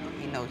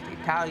 He knows the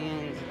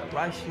Italians, the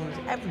Russians,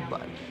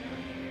 everybody.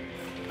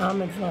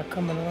 Ahmed's not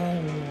coming around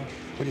anymore.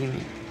 What do you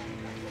mean?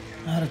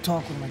 I had a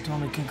talk with him. I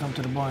told him he can't come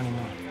to the bar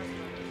anymore.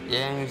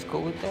 Yeah, and he's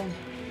cool with that?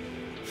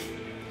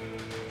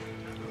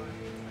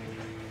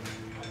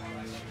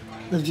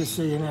 Let's just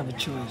say you didn't have a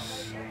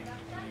choice.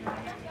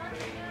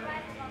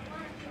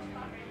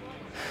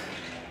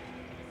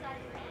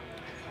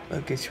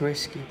 Look, it's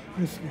risky.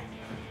 Risky?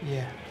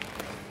 Yeah.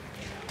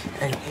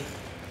 Hey,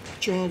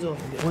 put your hands off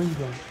me. Where you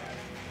going?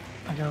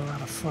 I got a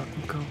lot of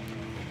fucking coke.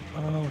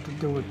 I don't know what to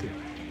do with it.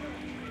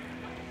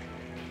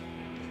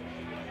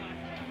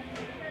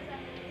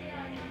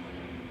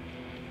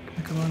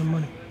 Make a lot of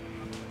money.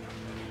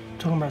 I'm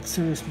talking about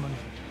serious money.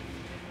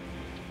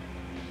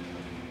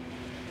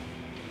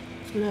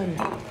 Let's get out of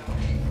here.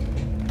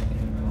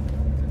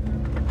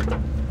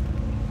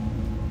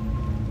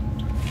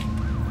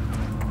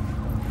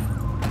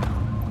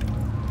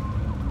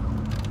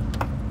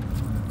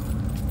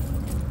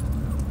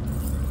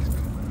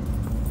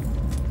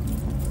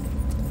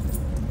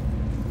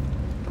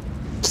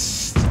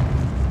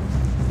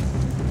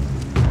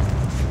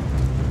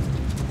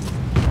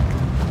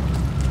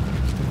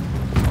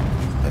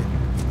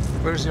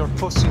 Where's your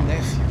pussy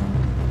nephew?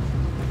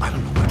 I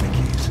don't know where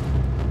Mickey is.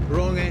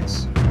 Wrong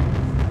answer.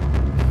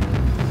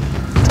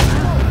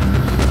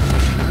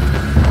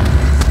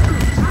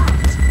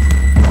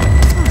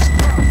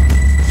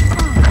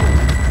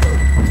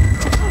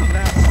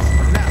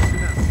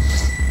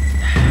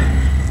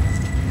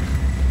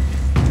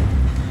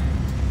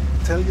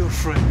 Tell your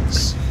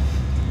friends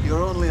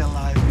you're only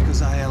alive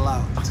because I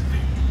allowed.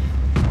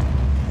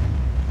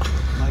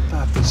 My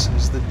papa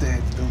says the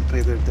dead don't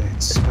pay their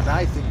debts, but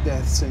I think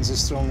death sends a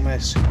strong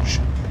message.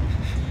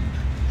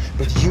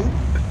 But you,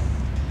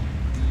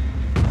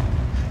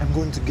 I'm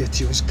going to get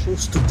you as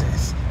close to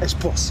death as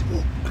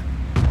possible.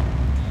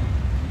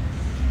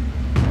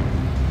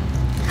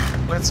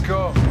 Let's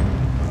go.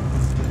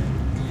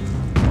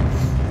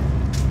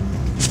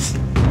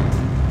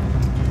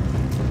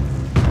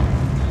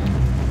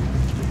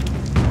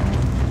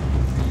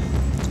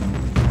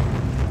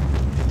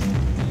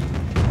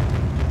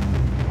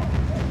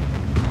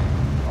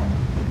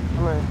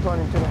 I'm gonna run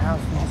into the house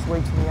and just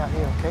wait for me out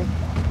here, okay?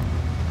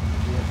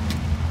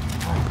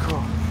 Yeah. All right,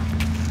 cool.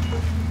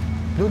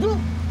 Dudu!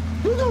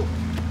 Dudu!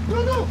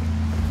 Dudu!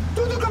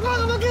 Dudu, come on,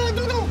 I'm again!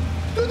 Dudu!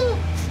 Dudu!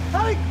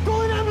 Harry,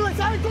 call an ambulance!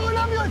 Harry, call an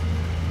ambulance!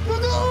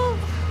 Dudu!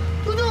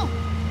 Dudu!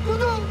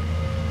 Dudu!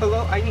 Hello,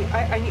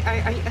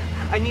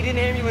 I need an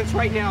ambulance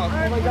right now.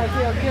 Oh my God,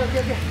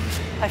 okay.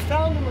 I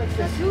found him like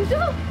this.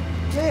 Dudu?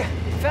 Yeah,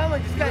 I found him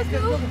like this guy.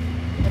 Dudu!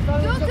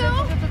 Dudu!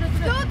 Dudu!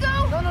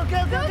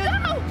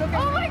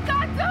 Oh my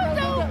God, Dudu!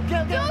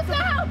 Dudu!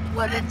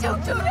 What did you do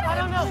to him? I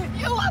don't know.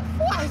 You are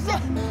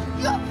poison!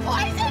 You're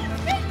poison,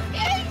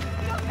 Mickey!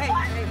 You're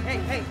poison!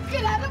 Hey!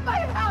 Get out of my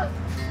house!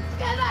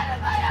 Get out of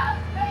my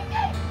house,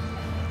 Mickey!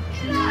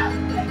 Get out,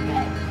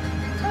 Mickey!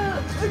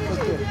 What did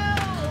you do?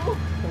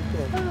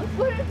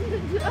 What did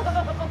you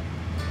do?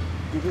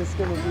 You're just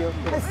gonna be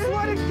okay. I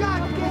swear to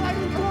God, Gail, I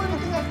didn't do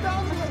anything. I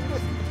found it like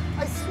this.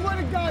 I swear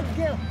to God,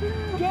 Gail.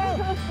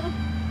 Gail.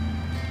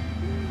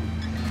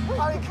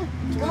 Ari, come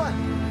on.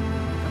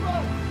 Come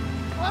on.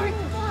 Ari,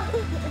 come on.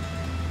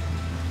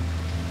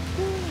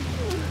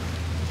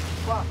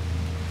 Fuck.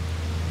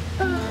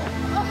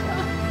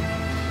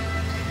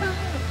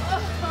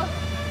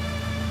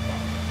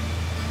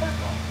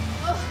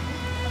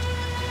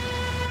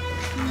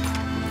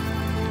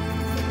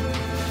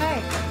 Hey.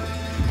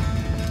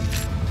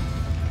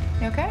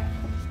 You okay?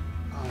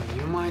 Oh,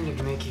 you mind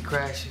if Mickey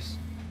crashes?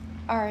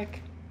 Arik,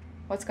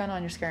 what's going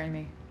on? You're scaring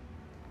me.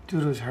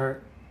 Dudu's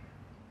hurt.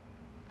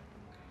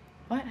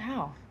 What?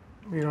 How?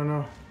 We don't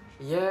know.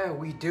 Yeah,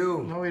 we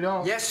do. No, we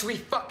don't. Yes, we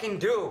fucking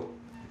do.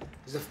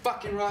 It's the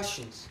fucking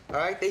Russians, all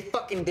right? They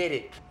fucking did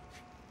it.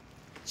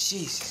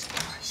 Jesus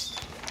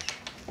Christ.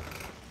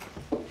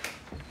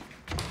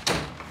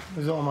 It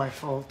was all my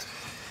fault.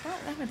 Well,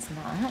 no, it's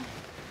not.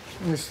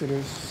 Yes, it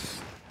is.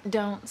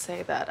 Don't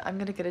say that. I'm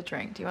gonna get a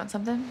drink. Do you want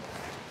something?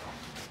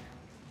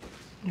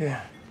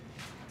 Yeah.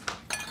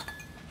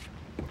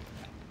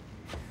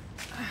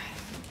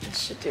 This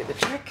should do the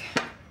trick.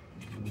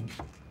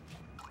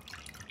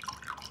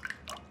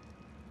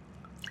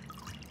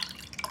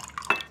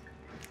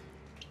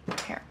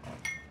 Here.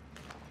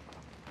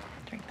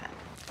 Drink that.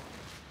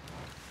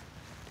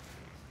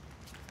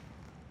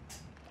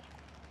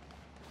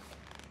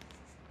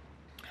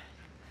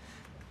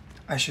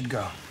 I should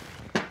go.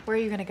 Where are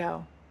you gonna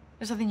go?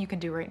 There's nothing you can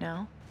do right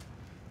now.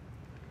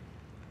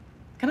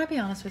 Can I be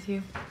honest with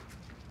you?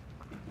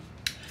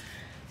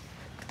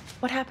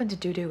 What happened to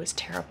Dudu was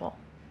terrible.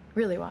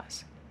 Really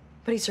was.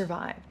 But he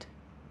survived.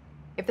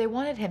 If they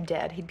wanted him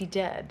dead, he'd be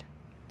dead.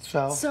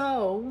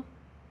 So,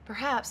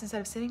 perhaps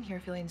instead of sitting here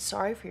feeling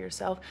sorry for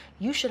yourself,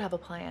 you should have a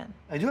plan.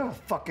 I do have a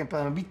fucking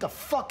plan. I'll beat the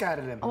fuck out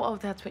of them. Oh,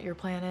 that's what your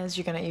plan is?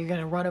 You're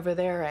gonna run over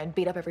there and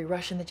beat up every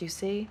Russian that you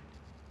see?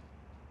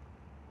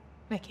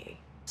 Mickey,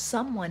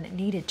 someone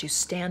needed to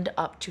stand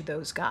up to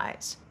those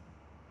guys.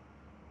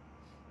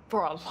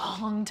 For a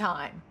long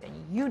time,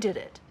 and you did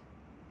it.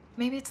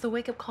 Maybe it's the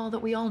wake-up call that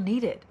we all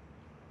needed.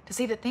 To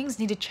see that things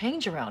need to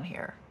change around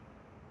here.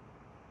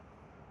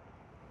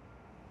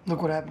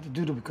 Look what happened to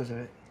Dudu because of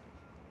it.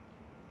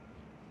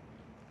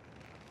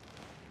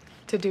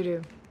 To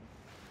Dudu.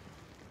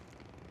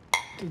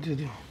 To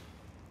Dudu.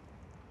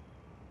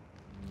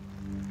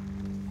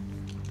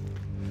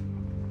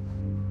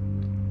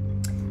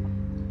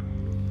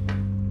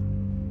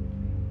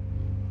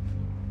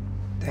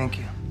 Thank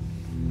you.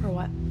 For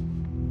what?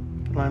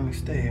 For letting me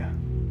stay here.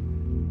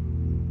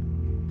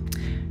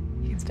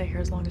 You can stay here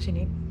as long as you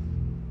need.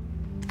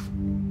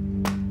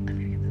 I'm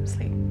gonna get some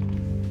sleep.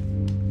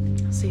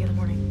 I'll see you in the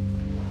morning.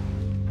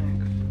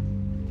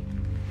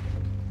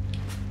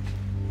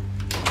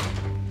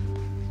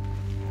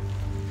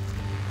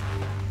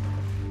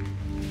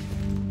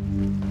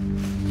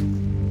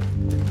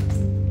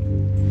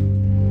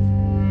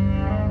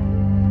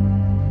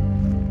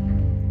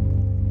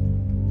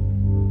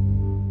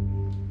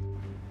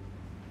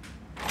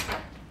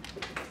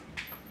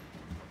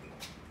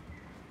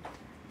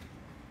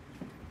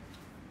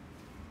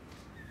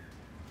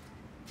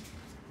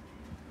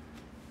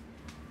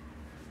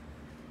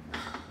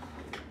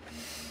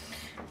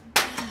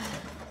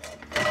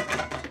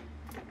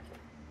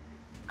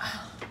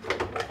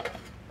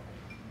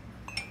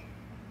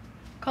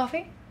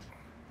 Coffee?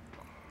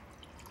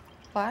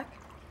 Black?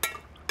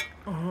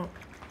 Mm-hmm.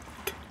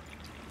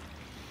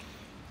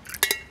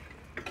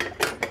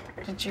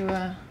 Did you,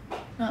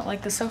 not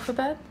like the sofa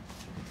bed?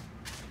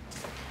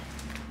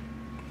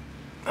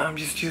 I'm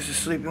just used to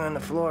sleeping on the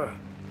floor.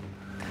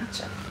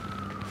 Gotcha.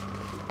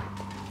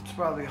 It's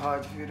probably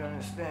hard for you to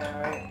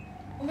understand, right?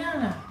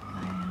 No.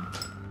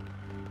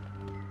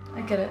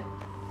 I get it.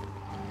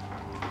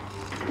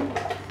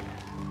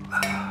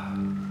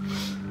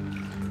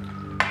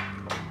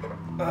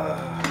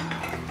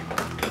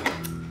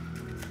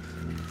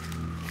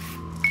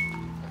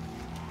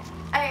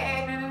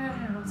 Hey, no,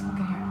 don't smoke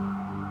in here.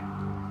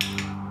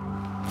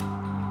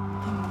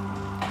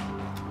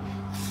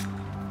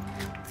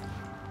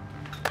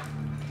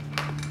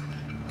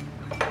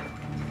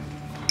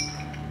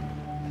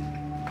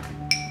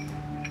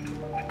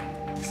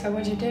 So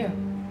what'd you do?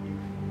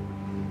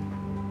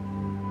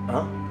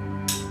 Huh?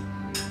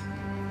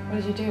 What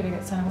did you do to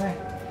get sent away?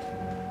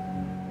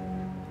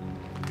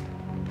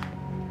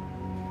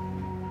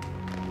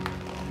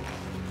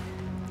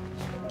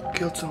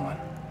 Killed someone.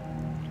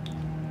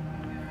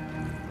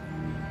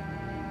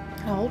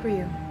 How old were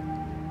you?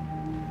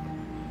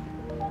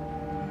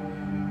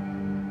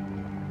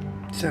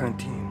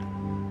 17.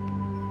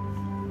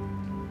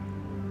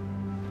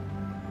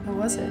 Who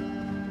was it?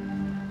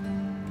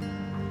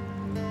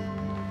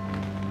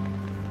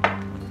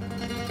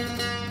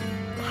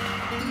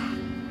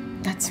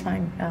 That's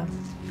fine.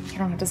 You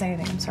don't have to say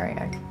anything. I'm sorry.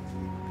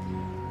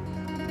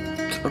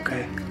 It's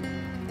okay.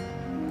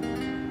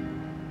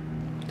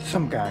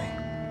 Some guy.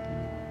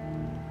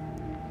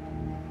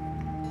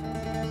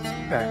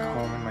 Back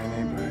home in my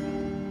neighborhood.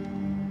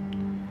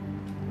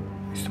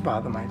 Used to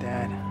bother my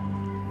dad.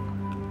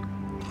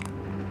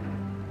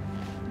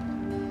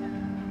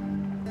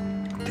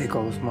 take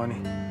all this money.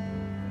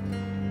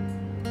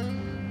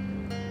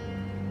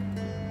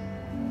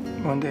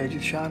 One day I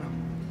just shot him.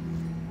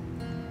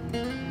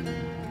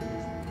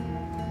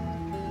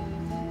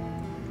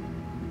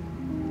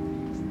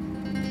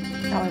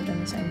 I would have done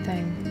the same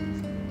thing.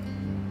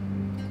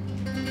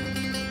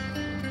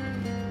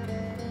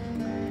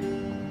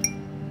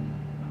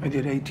 I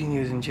did 18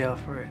 years in jail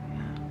for it.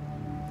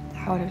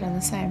 I would have done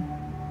the same.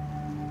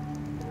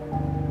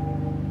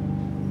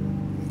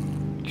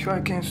 Sure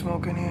I can't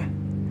smoke in here?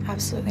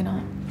 Absolutely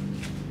not.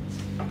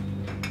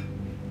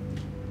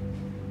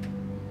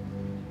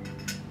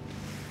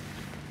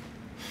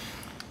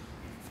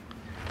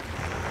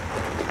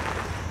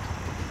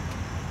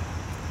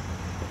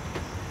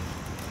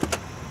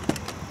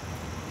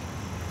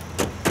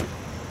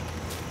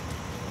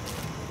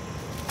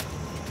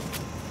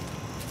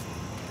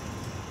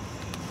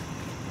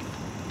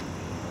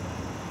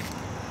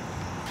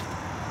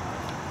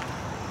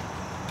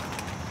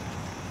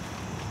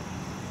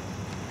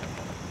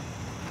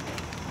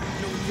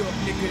 New York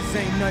niggas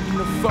ain't nothing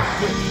to fuck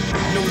with.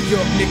 New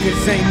York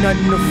niggas ain't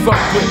nothing to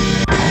fuck with.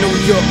 New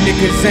York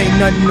niggas ain't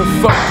nothing to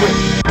fuck with.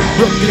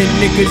 Brooklyn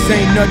niggas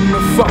ain't nothing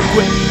to fuck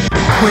with.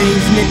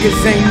 Queens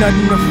niggas ain't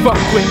nothing to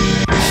fuck with.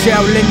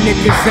 Shaolin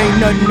niggas ain't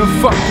nothing to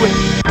fuck with.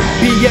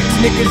 BX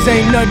niggas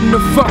ain't nothing to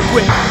fuck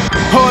with.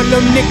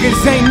 Harlem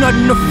niggas ain't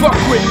nothing to fuck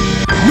with.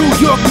 New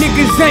York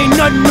niggas ain't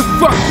nothing to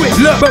fuck with.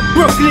 Look, but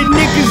Brooklyn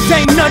niggas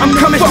ain't nothing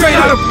to fuck with. I'm coming straight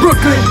out of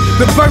Brooklyn,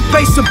 the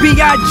birthplace of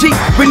B.I.G.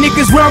 When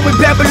niggas run with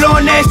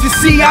Babylon as the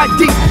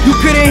C.I.D. You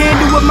couldn't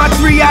handle with my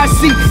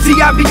 3-I-C.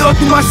 C.I.B. all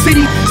through my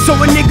city, so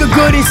a nigga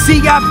good in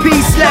C.I.P.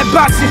 Slap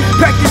boxing,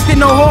 practiced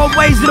in the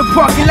hallways of the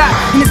parking lot.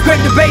 And it's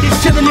great debaters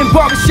chilling in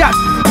barbershops.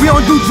 We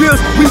don't do drills,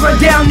 we run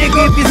down,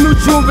 nigga. If there's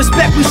mutual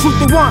respect, we shoot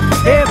the one.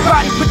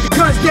 Everybody put the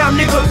guns down,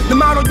 nigga. The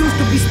motto used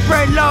to be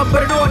spread love,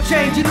 but it all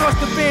changed. You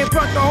lost the fan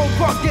front, the whole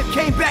park dip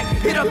came back.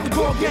 Hit up the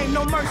ball game,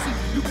 no mercy.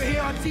 You can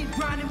hear our teeth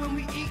grinding when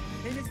we eat,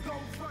 and it's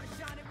gold front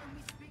shining when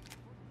we speak.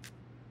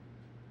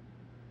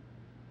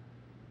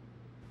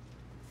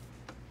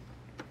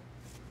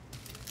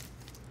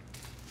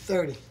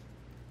 30.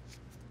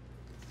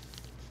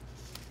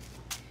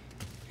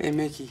 Hey,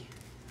 Mickey.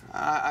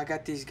 I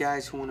got these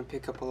guys who want to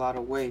pick up a lot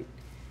of weight.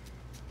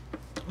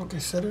 Okay,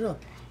 set it up.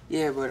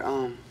 Yeah, but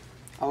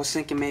I was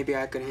thinking maybe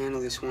I could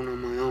handle this one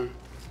on my own.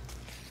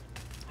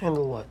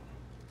 Handle what?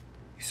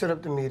 You set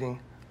up the meeting,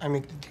 I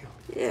make the deal.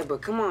 Yeah,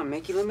 but come on,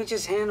 Mickey, let me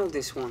just handle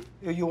this one.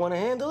 You want to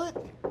handle it?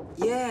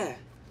 Yeah.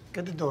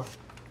 Get the door.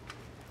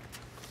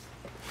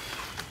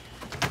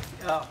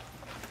 Yeah.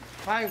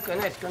 Fine,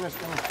 connect.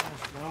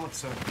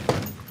 What's up?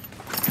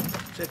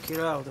 Check it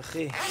out,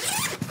 אחי.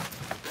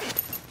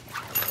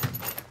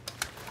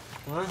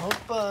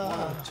 Hoppa.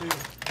 1, 2,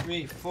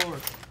 3, 4,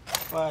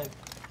 5.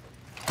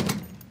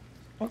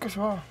 What's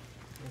wrong?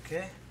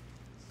 Okay.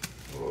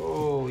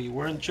 Oh, you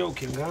weren't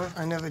joking, huh?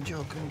 I never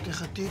joke. אני אתן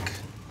לך תיק.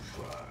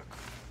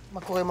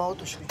 מה קורה עם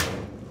האוטו שלי?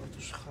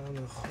 האוטו שלך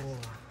מאחורה.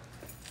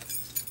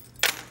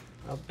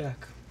 Out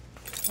back.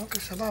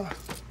 אוקיי, סבבה.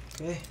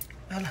 אוקיי.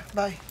 יאללה,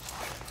 ביי.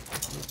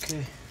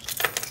 אוקיי.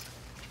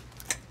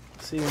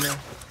 See you now.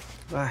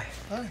 Bye.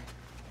 Bye.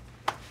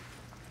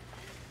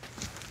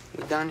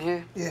 You done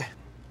here? Yeah.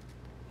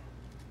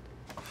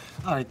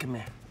 All right, come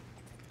here.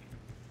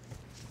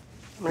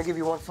 I'm gonna give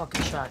you one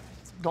fucking shot.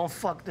 Don't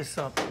fuck this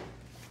up.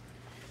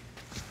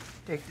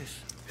 Take this.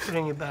 Put it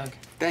in your bag.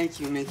 Thank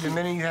you, Mickey. The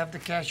minute you have the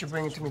cash, you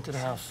bring it to me to the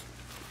house.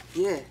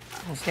 Yeah.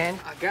 Understand?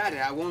 I got it.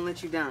 I won't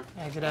let you down.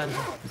 All right, get out of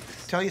here.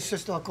 Tell your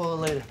sister I'll call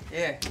her later.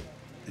 Yeah.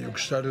 You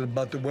excited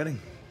about the wedding?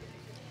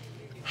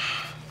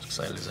 As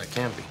excited as I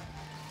can be.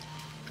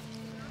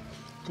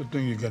 Good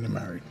thing you're getting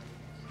married.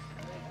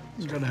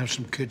 You gotta have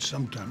some kids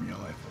sometime in your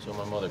life. That's what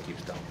my mother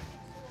keeps telling me.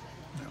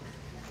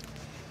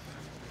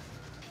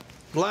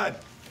 Vlad,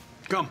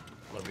 come.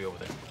 I'm gonna be over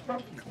there.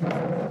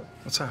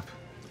 What's up?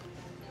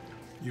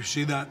 You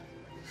see that?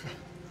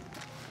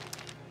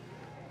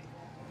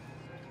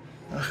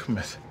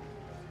 Ahmed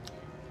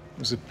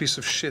was a piece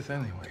of shit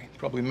anyway.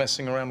 Probably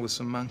messing around with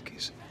some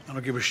monkeys. I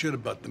don't give a shit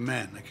about the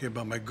man. I care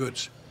about my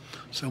goods.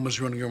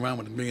 Someone's running around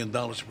with $1 million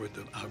worth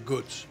of our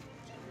goods.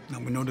 Now,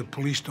 we know the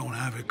police don't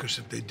have it because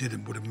if they did, it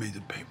would have made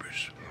the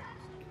papers.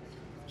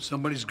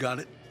 Somebody's got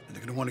it, and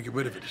they're going to want to get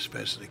rid of it as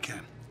fast as they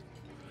can.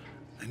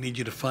 I need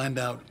you to find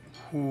out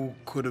who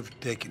could have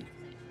taken it.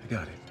 I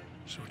got it.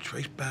 So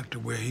trace back to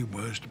where he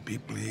was, the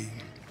people he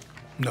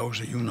knows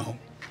that you know.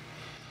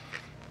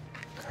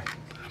 Okay.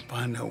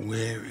 Find out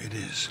where it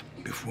is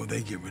before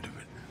they get rid of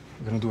it.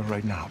 We're gonna do it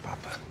right now,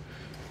 Papa.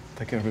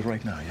 Take care of it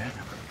right now, yeah?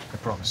 I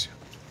promise you.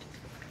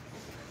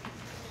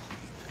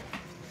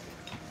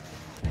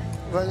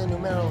 ואז אני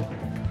אומר לו,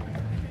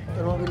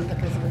 אתה לא מביא לי את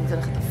הכסף ואני אתן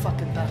לך את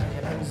הפאקינג תחת,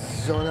 יא בן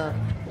זונה.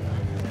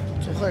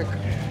 צוחק.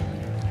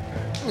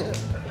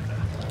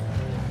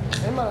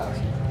 אין מה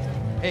לעשות.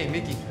 Hey,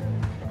 Mickey.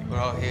 We're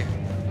all here.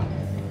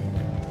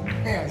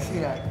 Yeah, I see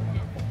that.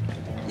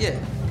 Yeah.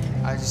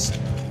 I just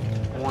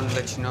wanted to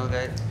let you know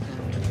that.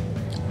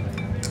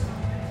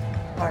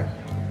 All right.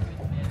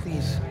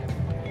 Please,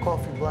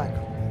 coffee black.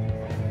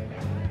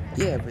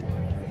 Yeah, but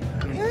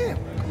Yeah,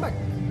 come back.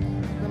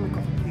 Let me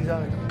coffee, please,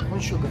 Eric. One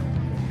sugar.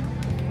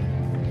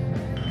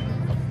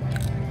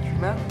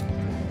 שומע?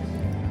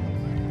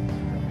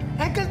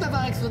 אין כזה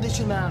דבר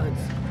אקסטרדישן מהארץ.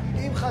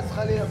 אם חס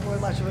חלילה קורה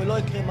משהו ולא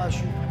יקרה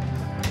משהו,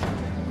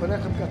 קונה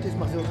לכם כרטיס,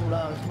 מחזיר אתכם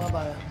לארץ, מה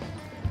הבעיה?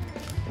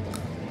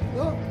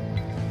 לא?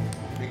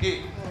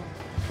 מיקי,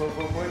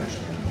 בואי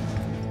נשמע.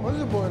 מה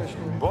זה בואי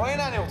נשמע? בואי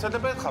הנה, אני רוצה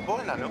לדבר איתך,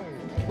 בואי הנה, נו.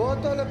 בוא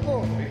אתה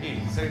לפה. מיקי,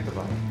 עשה לי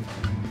טובה.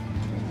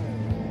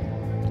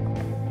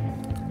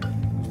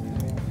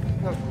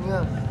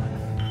 שנייה.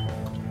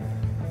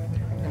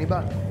 אני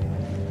בא.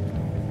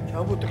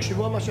 שאבו,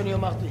 תקשיבו על מה שאני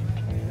אמרתי.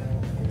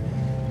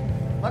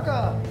 מה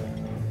קרה?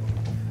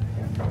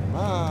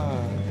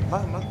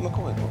 מה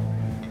קורה פה?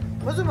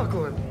 מה זה מה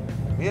קורה פה?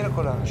 מי אלה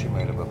כל האנשים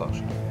האלה בבר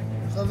שלך?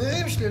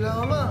 חברים שלי,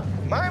 לרמה.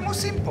 מה הם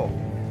עושים פה?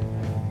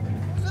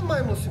 זה מה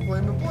הם עושים פה?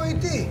 הם פה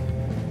איתי.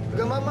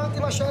 וגם אמרתי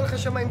מה שהיה לך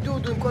שם עם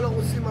דודו, עם כל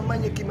הרוסים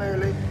המניאקים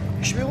האלה.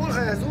 ישמרו לך,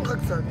 יעזרו לך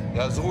קצת.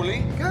 יעזרו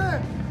לי?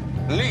 כן.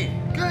 לי?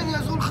 כן,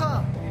 יעזרו לך.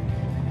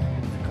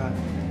 כאן.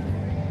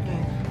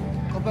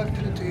 Go back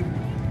to the table.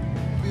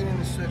 Be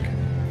in a second.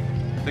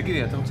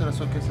 תגידי, אתה רוצה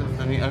לעשות כסף?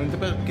 אני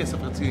מדבר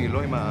כסף רציני,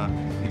 לא עם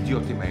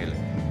האידיוטים האלה.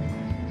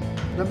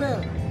 דבר.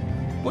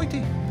 בוא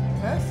איתי.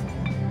 איפה?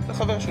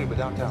 לחבר שלי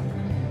בדאונטאון.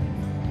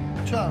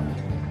 עכשיו.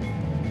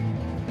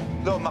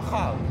 לא,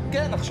 מחר.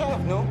 כן, עכשיו,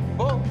 נו.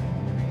 בוא.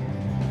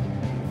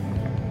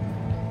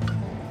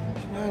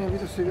 שנייה, אני אביא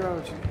את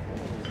הסיגרות שלי.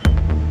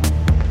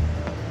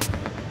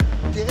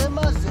 תראה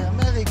מה זה,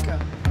 אמריקה.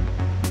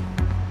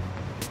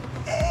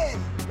 אין!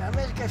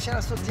 באמריקה אפשר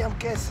לעשות ים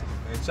כסף.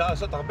 אפשר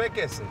לעשות הרבה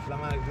כסף,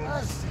 למה...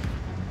 מה זה?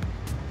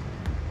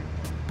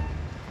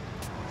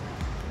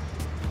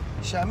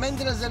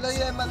 שהמנדל הזה לא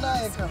יהיה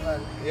מנאייק, אבל.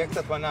 יהיה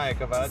קצת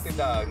מנאייק, אבל אל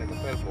תדאג,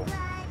 נטפל בו.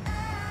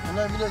 אני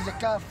לא אביא לו איזה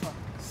כאפה.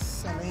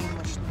 סלעים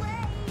משהו.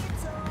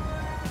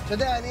 אתה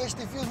יודע, יש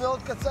לי פיוז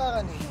מאוד קצר,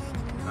 אני.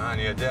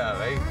 אני יודע,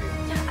 ראיתי.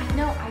 Yeah, I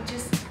know, I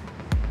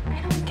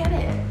don't get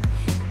it.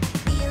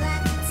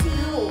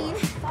 No,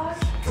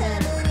 fuck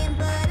him.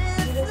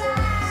 He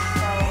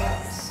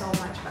deserves so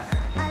much better.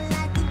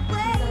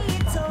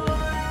 He's a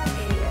fucking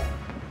idiot.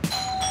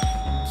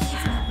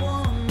 Yeah, I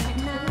told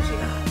you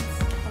guys.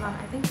 Hold on,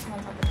 I think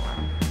someone's at the door.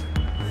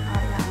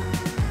 Yeah.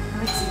 Let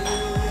me see.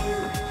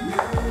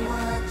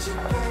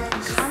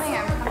 I'm coming.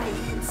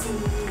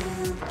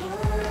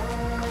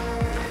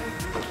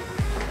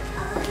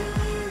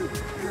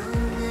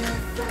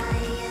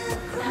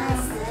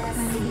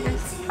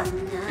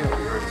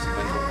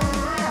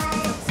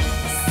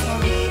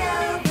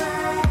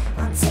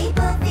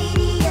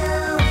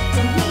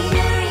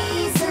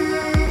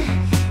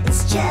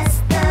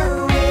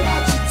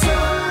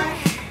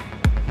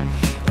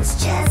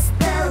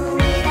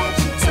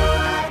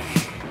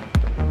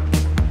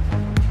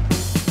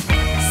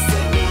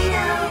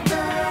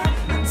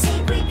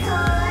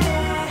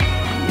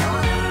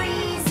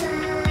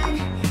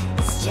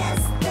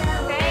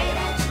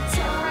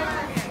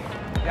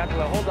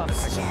 Hold on a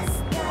second.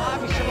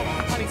 Harvey,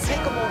 honey,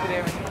 take him over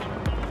there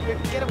and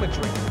get him a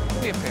drink. Do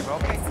me a favor,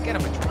 okay? Get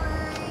him a drink.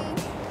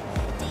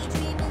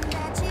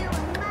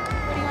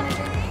 What do you want to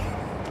drink?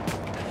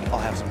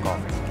 I'll have some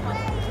coffee.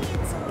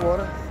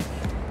 Water?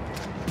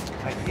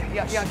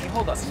 Yeah,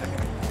 hold on a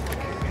second.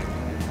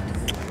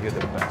 You're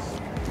the best.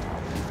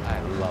 I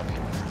love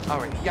you. All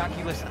right,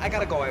 Yaki, listen, I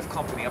gotta go. I have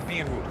company. I'm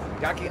being rude.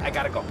 Yaki, I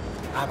gotta go.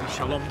 Harvey,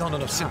 shalom.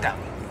 No, sit down.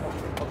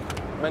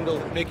 Mendel,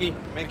 Mickey,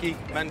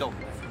 Mendel.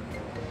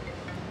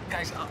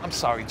 Guys, I'm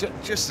sorry.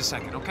 Just a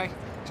second, okay?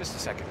 Just a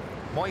second.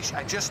 Moish,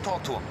 I just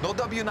talked to him. No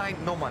W-9,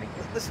 no money.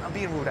 Listen, I'm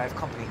being rude. I have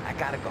company. I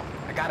gotta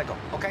go,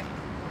 okay?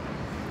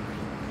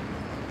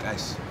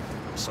 Guys,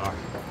 I'm sorry.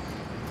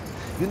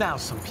 You know how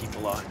some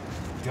people are.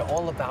 They're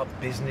all about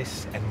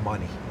business and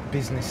money.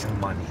 Business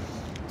and money.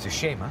 It's a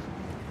shame, huh?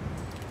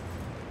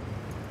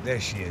 There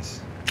she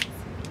is.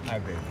 Hi,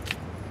 baby.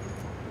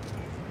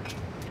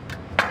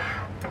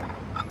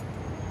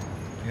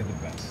 You're the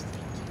best.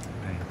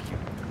 Thank you.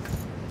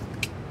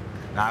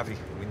 Avi,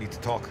 we need to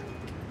talk.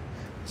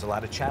 There's a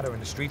lot of chatter in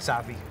the streets,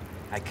 Avi.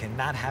 I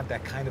cannot have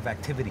that kind of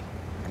activity.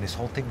 And this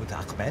whole thing with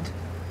Ahmed,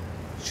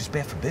 it's just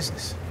bad for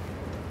business.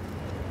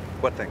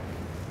 What thing?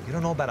 You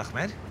don't know about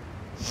Ahmed?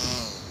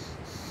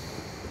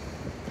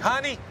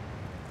 Honey,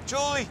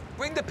 Julie,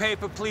 bring the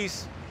paper,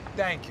 please.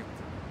 Thank you.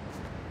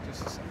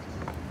 Just a second.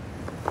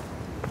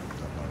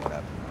 Don't know what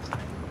happened to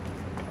Ahmed.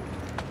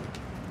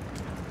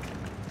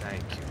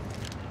 Thank you.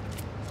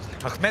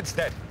 Ahmed's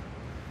dead.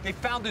 They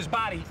found his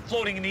body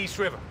floating in the East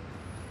River.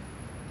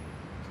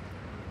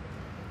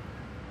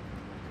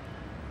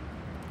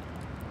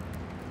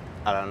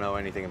 I don't know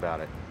anything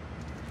about it.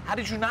 How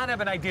did you not have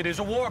an idea? There's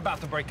a war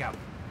about to break out.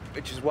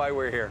 Which is why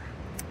we're here.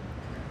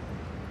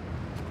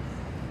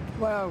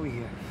 Why are we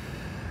here?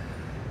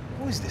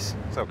 Who is this?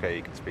 It's okay,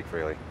 you can speak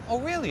freely. Oh,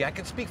 really? I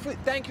can speak freely.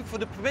 Thank you for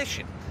the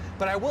permission.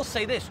 But I will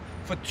say this,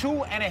 for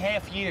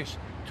 2.5 years,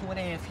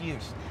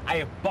 I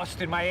have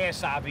busted my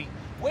ass, Avi.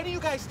 Where do you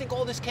guys think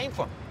all this came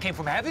from? Came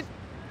from heaven?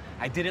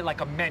 I did it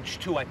like a mensch,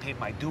 too. I paid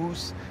my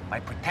dues, my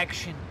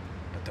protection.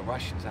 But But the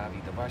Russians,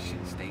 Avi, the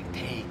Russians, they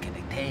take and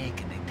they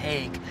take and they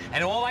take,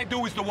 and all I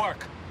do is the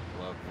work.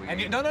 Look, And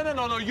you,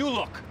 no, you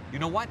look. You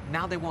know what?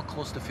 Now they want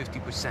close to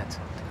 50%.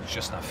 It's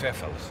just not fair,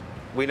 fellas.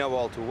 We know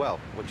all too well,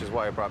 which is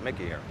why I brought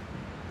Mickey here.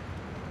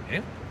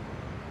 Him?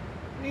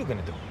 What are you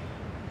gonna do?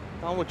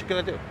 Tell him what you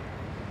gonna do.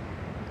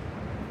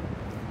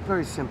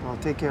 Very simple. I'll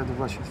take care of the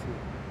Russian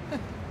food.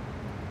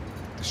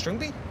 The string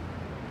bean?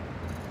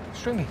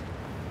 String bean.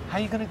 How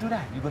you gonna do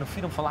that? You gonna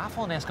feed him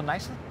falafel and ask him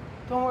nicely?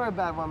 Don't worry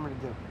about what I'm gonna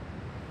do.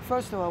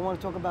 First of all, I want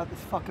to talk about this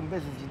fucking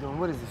business you're doing.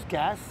 What is this,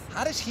 gas?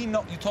 How does he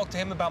know you talk to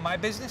him about my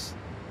business?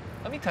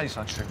 Let me tell you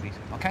something, string bean,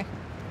 okay?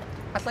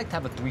 I'd like to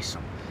have a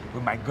threesome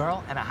with my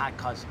girl and a hot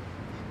cousin.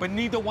 But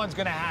neither one's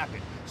gonna happen.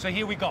 So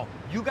here we go.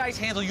 You guys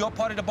handle your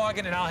part of the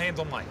bargain and I'll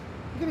handle mine.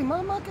 You getting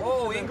my market?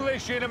 Oh,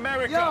 English in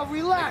America. Yo,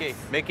 relax.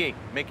 Mickey.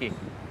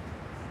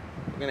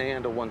 We're gonna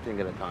handle one thing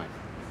at a time.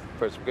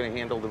 First, we're gonna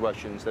handle the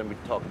Russians, then we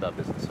talk about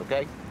business,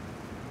 okay?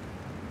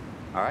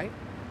 All right?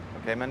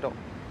 Okay, Mendel?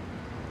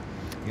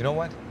 You know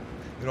what?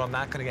 You know, I'm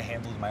not gonna get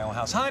handled in my own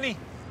house. Honey,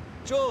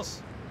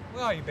 Jules,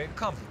 where are you, baby?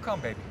 Come,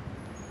 baby.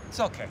 It's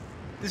okay.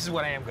 This is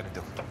what I am gonna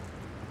do.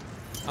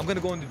 I'm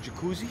gonna go in the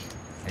jacuzzi,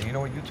 and you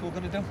know what you two are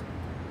gonna do?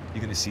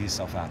 You're gonna see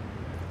yourself out.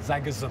 Sei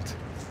gesund.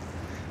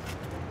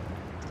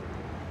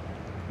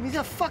 מי זה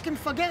הפאקינג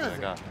מפגר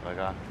הזה?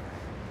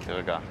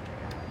 תירגע.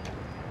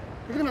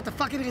 תגיד לי, מה, אתה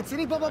פאקינג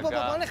רציני? בוא,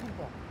 הולך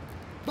מפה.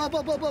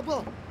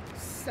 בוא.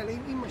 סלע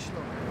עם אמא שלו.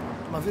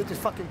 מביא אותי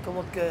פאקינג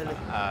מקומות כאלה.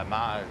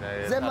 מה?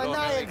 זה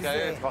מנאייק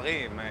זה.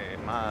 דברים,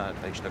 מה,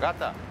 אתה השתגעת?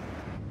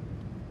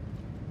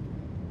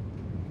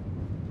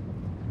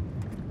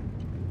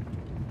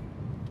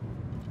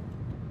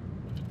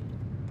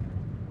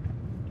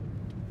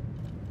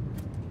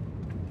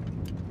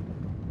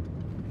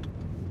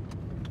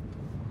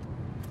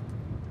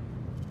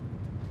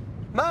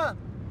 מה?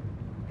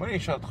 בוא אני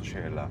אשאל אותך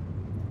שאלה.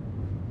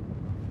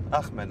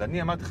 אחמד,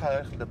 אני אמרתי לך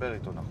ללכת לדבר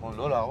איתו, נכון?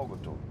 לא להרוג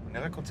אותו. אני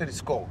רק רוצה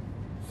לזכור.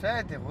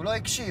 בסדר, הוא לא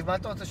הקשיב. מה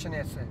אתה רוצה שאני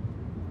אעשה?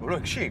 הוא לא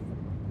הקשיב.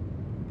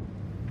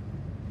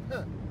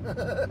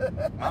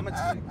 מה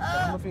מצחיק?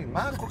 אתה לא מבין.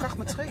 מה כל כך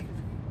מצחיק?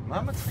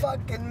 מה מצחיק?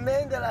 פאקינג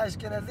מנדל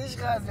האשכנזי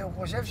שלך הזה, הוא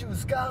חושב שהוא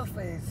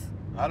סקארפייס.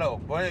 הלו,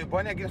 בוא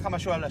אני אגיד לך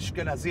משהו על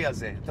האשכנזי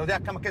הזה. אתה יודע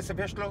כמה כסף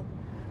יש לו?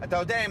 אתה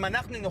יודע אם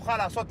אנחנו נוכל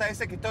לעשות את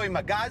העסק איתו עם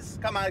הגז,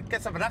 כמה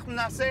כסף אנחנו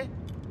נעשה?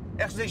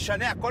 איך זה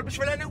ישנה הכל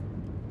בשבילנו?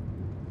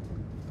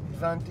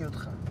 הבנתי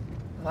אותך.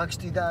 רק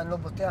שתדע, אני לא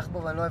בוטח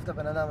בו ואני לא אוהב את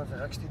הבן אדם הזה,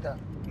 רק שתדע.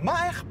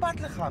 מה אכפת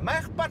לך? מה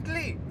אכפת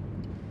לי?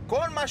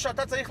 כל מה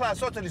שאתה צריך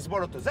לעשות זה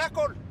לסבול אותו, זה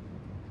הכל.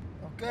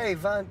 אוקיי,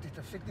 הבנתי,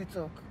 תפסיק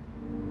לצעוק.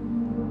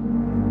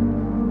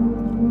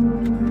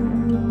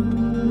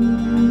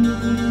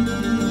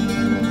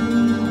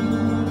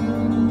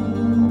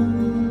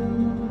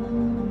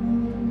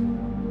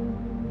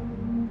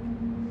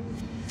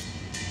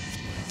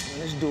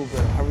 Let's do it,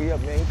 hurry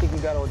up, man. You think we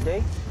got all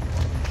day?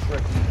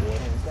 Tricky, boy.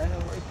 Is that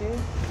him right there?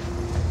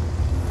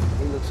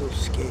 He looks so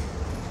scared.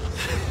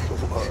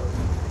 What's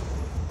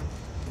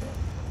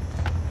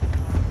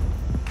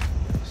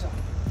up?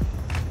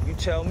 You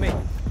tell me.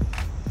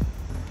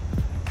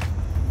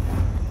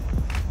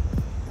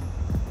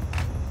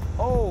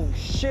 Oh,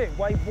 shit,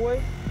 white boy.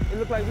 It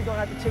look like we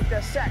gonna have to take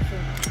that sack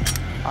from you.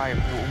 All right,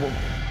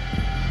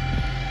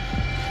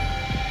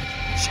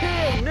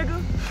 Chill, nigga.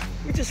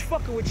 We just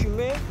fucking with you,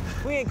 man.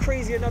 We ain't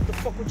crazy enough to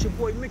fuck with your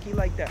boy Mickey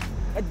like that.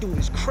 That dude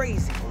is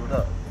crazy. Hold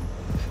up.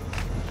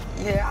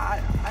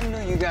 Yeah, I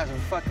knew you guys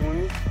were fucking with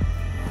me.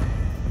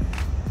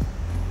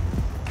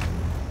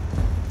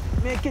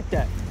 Man, get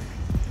that.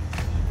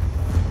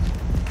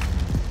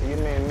 Your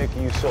man Mickey,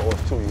 you saw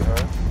off too, you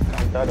heard?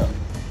 Count that up.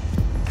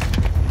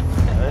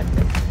 Alright?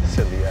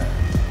 Silly ass.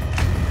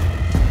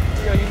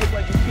 Yo, you look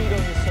like you peed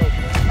on yourself,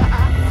 man.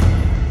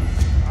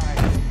 All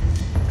right.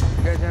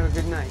 You guys have a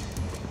good night.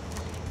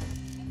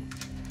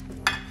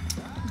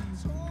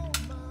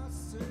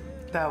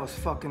 That was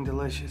fucking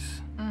delicious.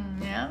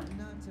 Yeah?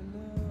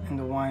 And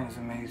the wine is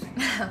amazing.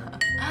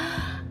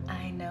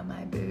 I know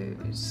my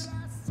booze.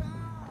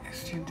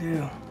 Yes, you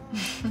do.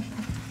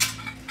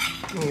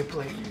 Give me a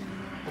plate.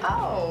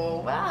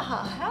 Oh,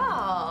 wow,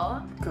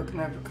 hell. Cook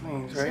never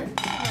cleans, right?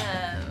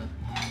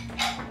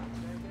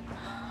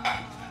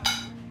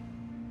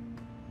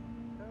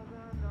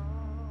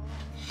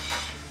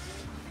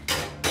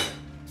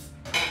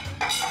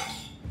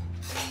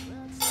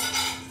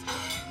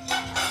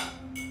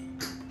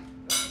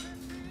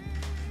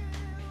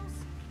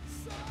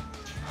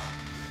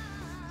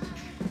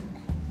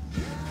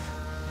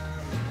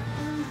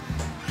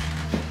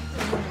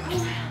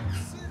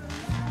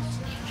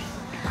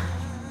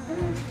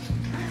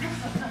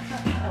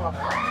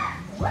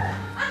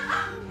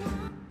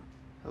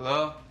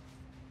 Hello?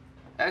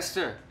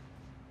 Esther?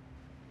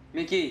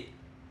 Mickey?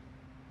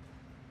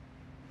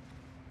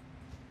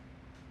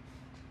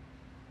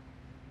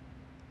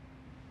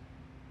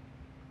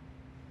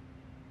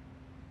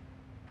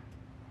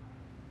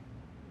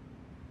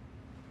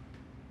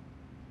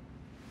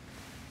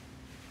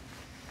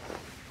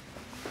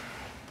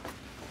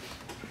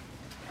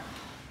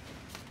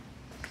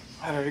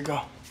 How did it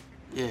go?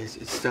 Yeah,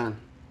 it's done.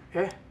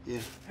 Yeah? Yeah.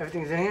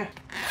 Everything's in here?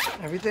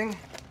 Everything?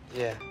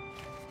 Yeah.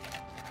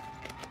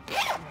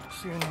 I'll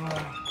see you in the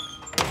morning.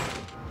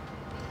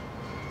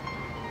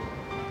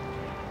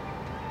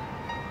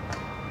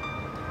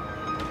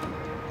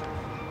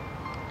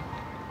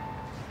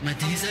 My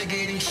days are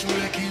getting short,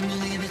 I can't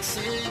believe it's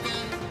over.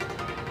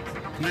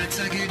 Nights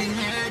are getting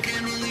long,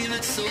 can't believe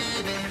it's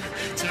over.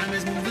 Time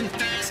is moving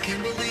fast,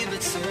 can't believe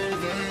it's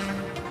over.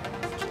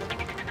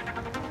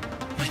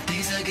 My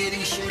days are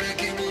getting short, I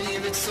can't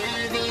believe it's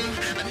over.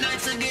 My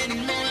nights are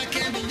getting long, I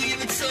can't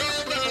believe it's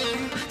over.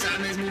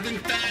 Time is moving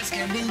fast,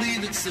 can't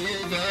believe it's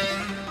over.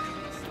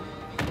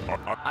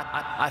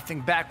 I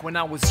think back when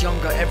I was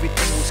younger,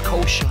 everything was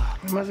kosher.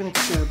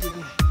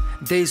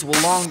 Days were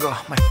longer,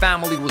 my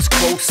family was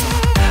closer.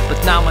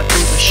 But now my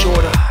days are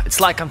shorter, it's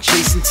like I'm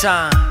chasing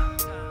time.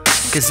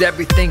 Cause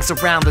everything's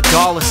around the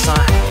dollar sign.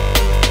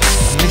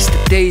 I miss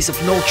the days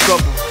of no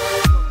trouble,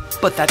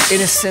 but that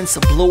innocence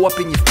will blow up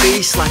in your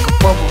face like a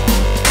bubble.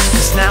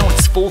 Cause now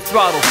it's full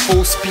throttle,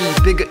 full speed,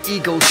 bigger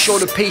egos,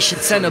 shorter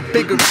patience and a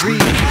bigger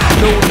greed.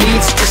 No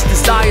needs, just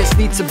desires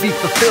need to be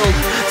fulfilled.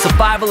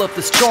 Survival of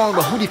the strong,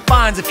 but who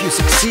defines if you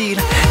succeed?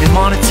 And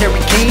monetary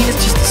gain is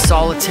just a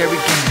solitary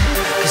game.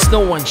 Cause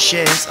no one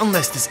shares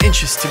unless there's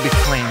interest to be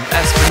claimed.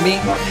 As for me,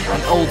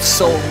 an old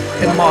soul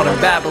in modern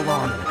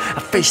Babylon,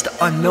 I face the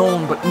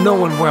unknown but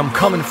knowing where I'm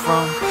coming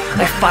from.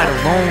 I fight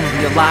alone,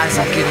 realize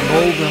I'm getting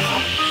older.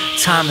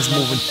 Time is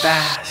moving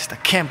fast, I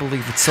can't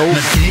believe it's over. My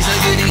days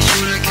are getting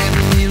short, I can't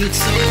believe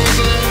it's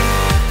over.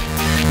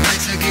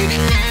 Nights are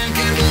getting long,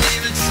 can't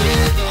believe it's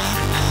over.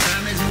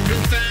 Time is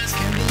moving fast,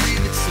 can't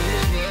believe it's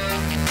over.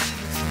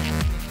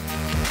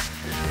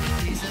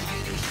 My days are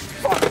getting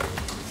short.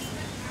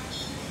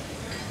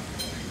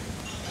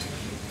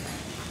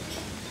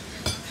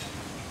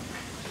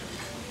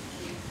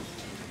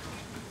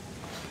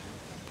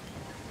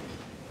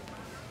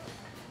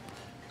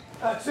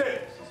 That's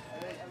it.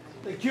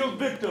 They killed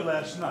Victor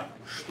last night.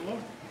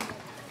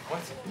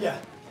 What? Yeah.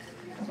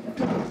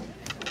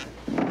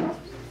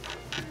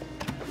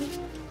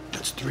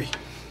 That's 3.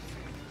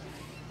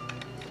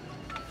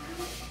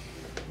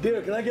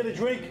 Dear, can I get a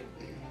drink?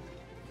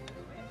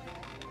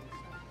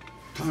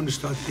 Time to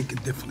start thinking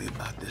differently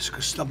about this,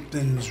 because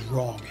something's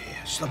wrong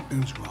here.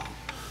 Something's wrong.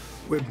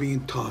 We're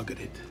being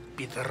targeted.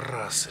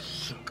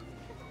 Pitarras.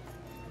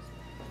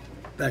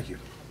 Thank you.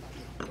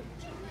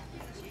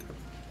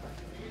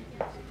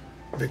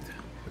 Victor.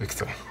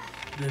 Victor.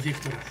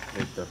 Victor.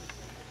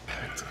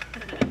 Victor.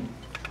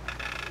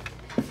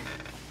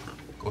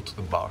 Go to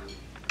the bar.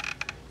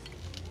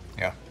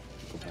 Yeah.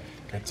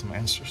 Get some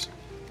answers.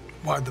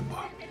 Why the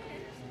bar?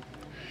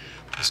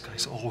 This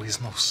guy's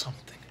always knows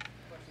something.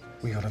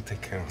 We gotta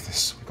take care of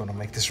this. We're gonna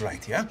make this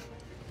right, yeah?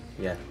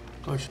 Yeah.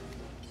 Точно.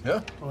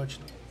 Yeah?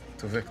 Точно.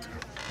 To Victor.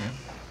 Yeah?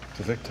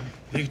 To Victor.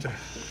 Victor.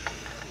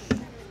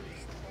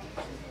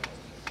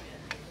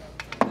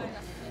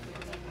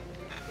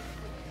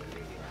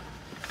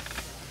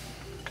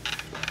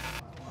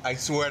 I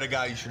swear to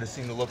God, you should have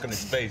seen the look on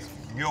his face.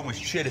 He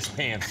almost shit his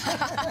pants.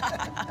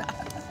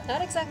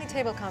 Not exactly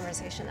table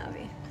conversation,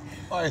 Avi.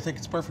 Oh, I think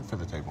it's perfect for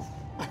the table.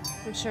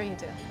 I'm sure you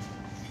do.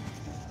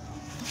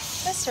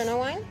 Sister, no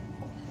wine?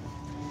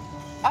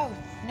 Oh,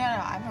 no,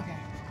 I'm okay.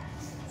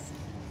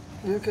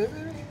 You okay,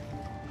 baby?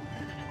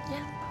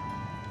 Yeah.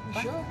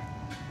 You sure?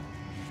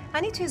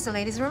 I need to use the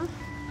ladies' room.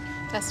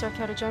 Esther,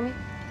 care to join me?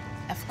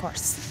 Of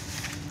course.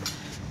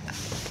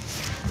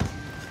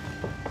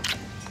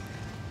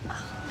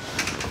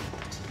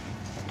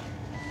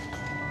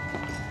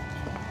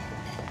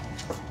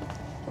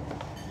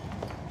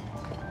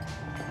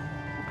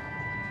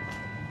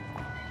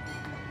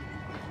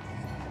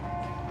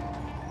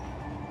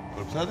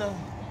 בסדר?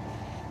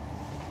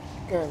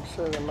 כן,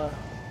 בסדר, מה?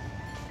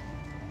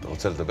 אתה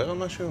רוצה לדבר על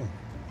משהו?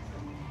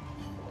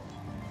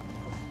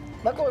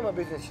 מה קורה עם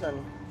הביזנס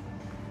שלנו?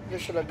 זה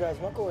של הגז,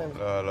 מה קורה עם זה?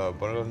 לא,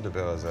 בוא לא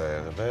נדבר על זה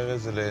הערב. הערב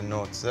זה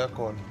ליהנות, זה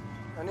הכל.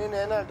 אני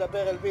נהנה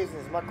לדבר על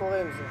ביזנס, מה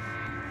קורה עם זה?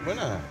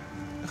 בוא'נה,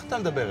 איך אתה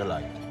מדבר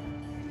אליי?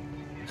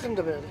 איך אני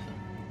מדבר אליך?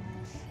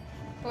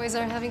 Boys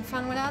are having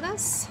fun without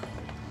us?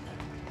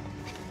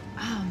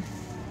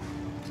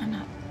 I'm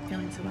not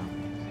feeling so well.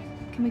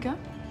 Can we go?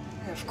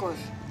 Yeah, of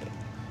course.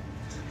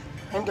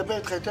 אני מדבר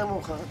איתך יותר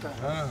מאוחר, אתה.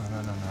 No,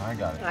 I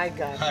got it. I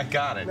got it. I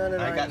got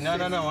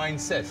it. No, I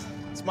insist.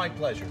 It's my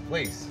pleasure,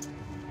 please.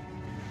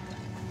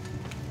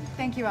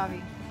 Thank you,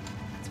 Avi.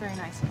 It's very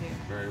nice of you.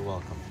 Very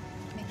welcome.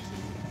 Thank you.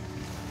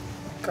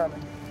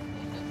 Coming.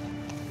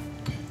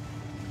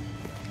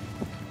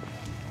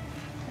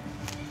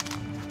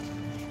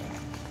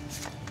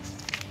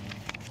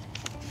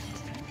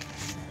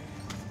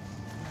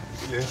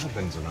 איך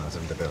הבן זונה הזה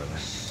מדבר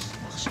עליי?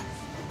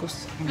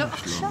 לא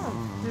עכשיו.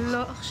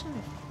 לא עכשיו.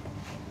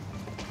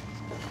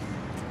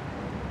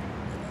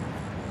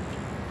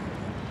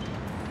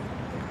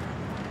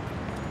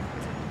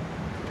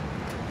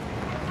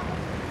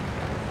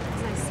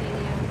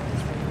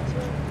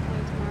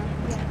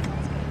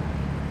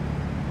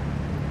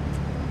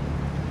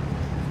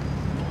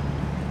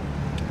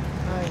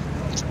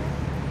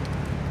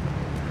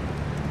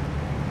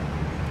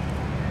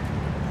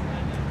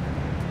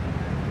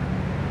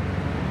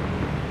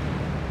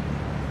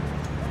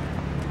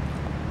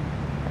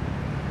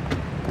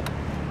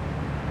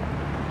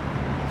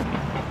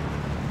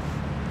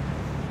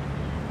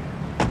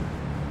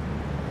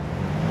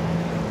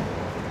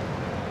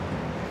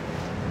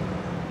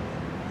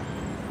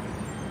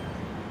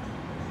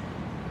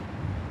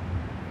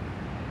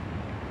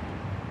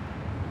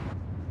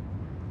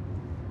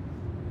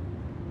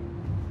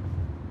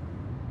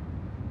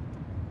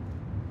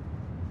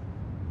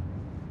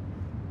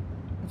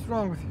 What's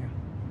wrong with you?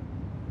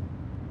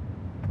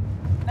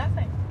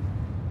 Nothing.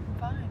 I'm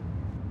fine.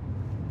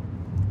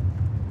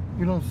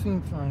 You don't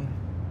seem fine.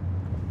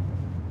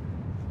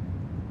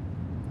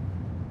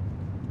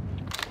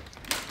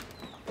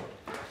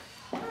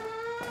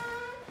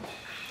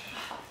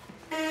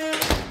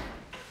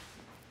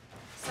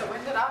 So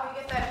when did Abby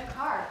get that new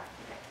car?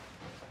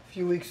 A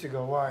few weeks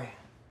ago, why?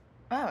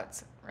 Oh,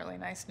 it's a really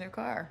nice new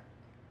car.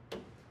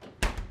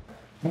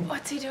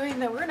 What's he doing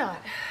that we're not?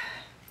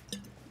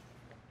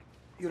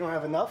 You don't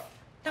have enough?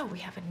 No, we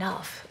have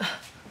enough.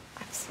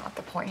 That's not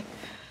the point.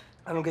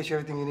 I don't get you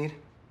everything you need.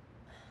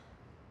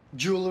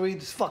 Jewelry,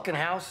 this fucking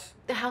house.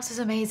 The house is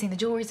amazing. The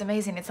jewelry's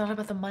amazing. It's not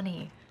about the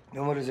money.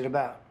 Then what is it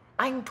about?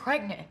 I'm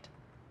pregnant.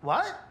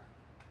 What?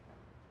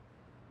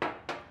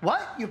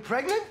 What? You're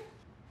pregnant?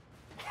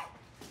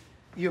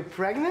 You're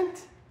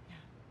pregnant? Yeah.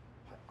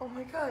 Oh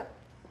my God.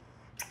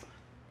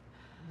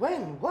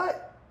 When?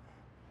 What?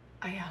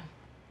 I am.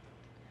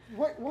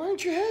 Why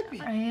aren't you happy?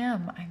 I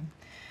am. I'm.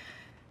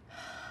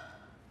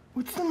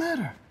 What's the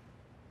matter?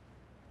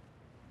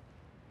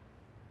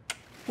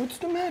 What's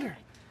the matter?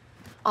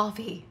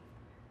 Avi,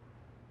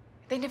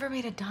 they never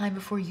made a dime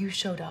before you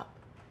showed up.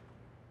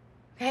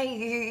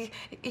 Hey,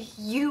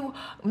 you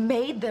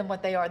made them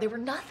what they are. They were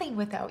nothing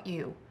without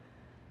you.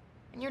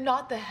 And you're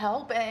not the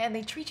help, and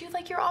they treat you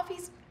like you're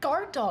Avi's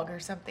guard dog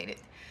or something.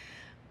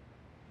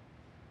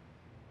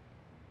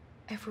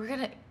 If we're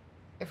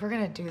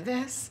gonna do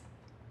this,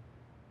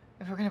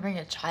 if we're gonna bring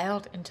a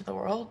child into the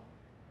world,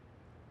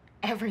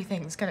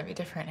 everything's gonna be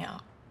different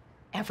now.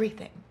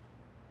 Everything.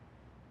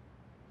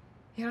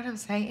 You know what I'm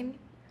saying?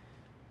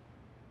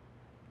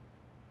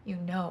 You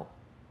know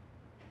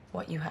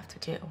what you have to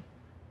do.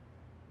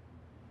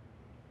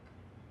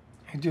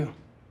 I do.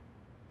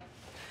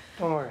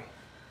 Don't worry.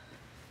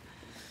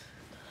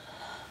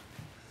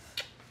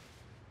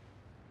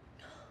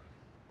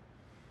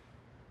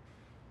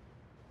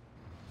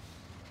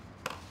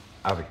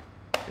 Avi.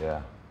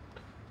 Yeah.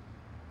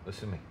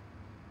 Listen to me.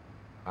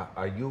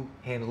 Are you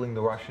handling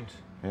the Russians?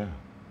 Yeah.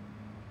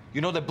 You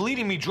know, they're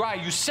bleeding me dry.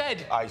 You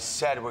said... I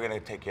said we're gonna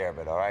take care of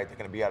it, all right? They're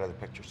gonna be out of the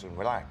picture soon.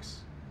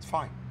 Relax. It's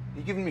fine.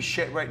 You giving me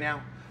shit right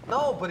now?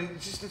 No, but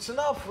it's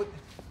enough.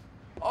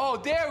 Oh,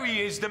 there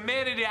he is, the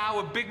man of the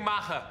hour, Big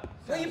Macha.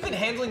 So you've been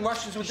handling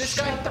Russians with this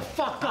guy? Shut the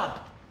fuck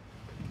up!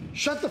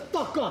 Shut the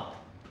fuck up!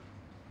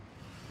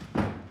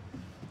 I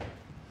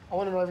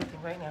want to know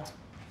everything right now.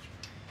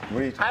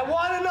 What are you I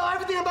want to know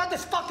everything about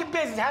this fucking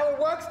business, how it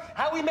works,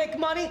 how we make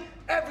money,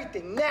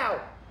 everything, now!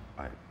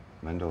 All right.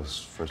 Mendo's,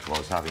 first of all,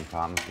 is having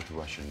problems with the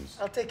Russians.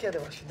 I'll take care of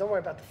the Russians. Don't worry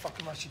about the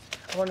fucking Russians.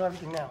 I want to know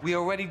everything now. We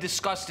already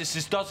discussed this.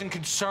 This doesn't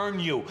concern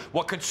you.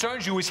 What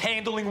concerns you is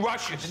handling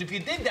Russians. And if you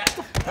did that...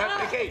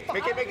 Mickey!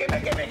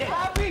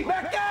 Happy!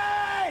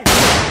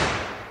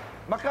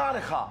 מה קרה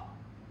לך?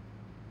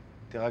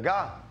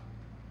 תירגע.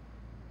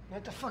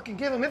 אתה fucking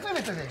give him. איפה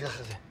הבאת את האקדח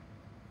הזה?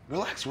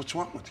 Relax, what's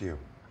wrong with you?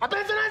 הבן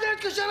זונה הזה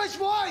התקשר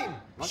לשבועיים!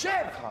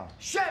 שב!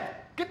 שב!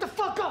 Get the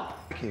fuck up!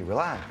 Mickey,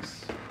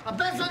 relax.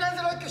 הבן זונה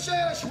הזה לא התקשר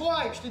אליי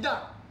שבועיים, שתדע.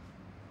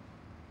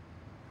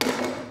 You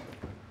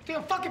think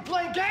I'm fucking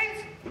playing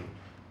games?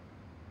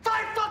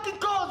 5 fucking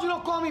calls, you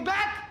don't call me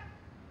back?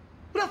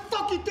 Who the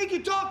fuck you think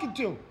you're talking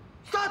to?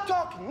 Start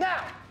talking,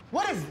 now!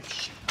 What is this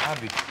shit?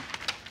 Avi.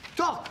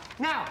 Talk,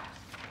 now!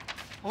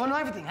 I want to know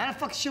everything, how the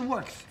fuck shit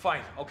works.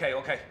 Fine,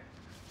 okay.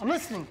 I'm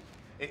listening.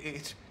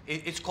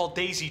 It's called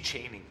daisy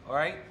chaining, all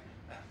right?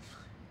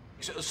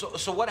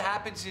 So what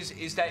happens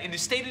is that in the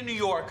state of New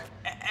York,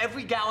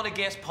 every gallon of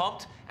gas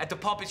pumped, at the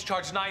pump it's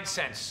charged 9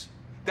 cents.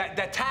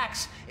 That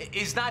tax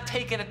is not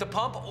taken at the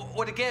pump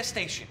or the gas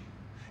station.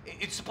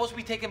 It's supposed to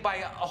be taken by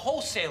a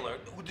wholesaler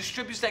who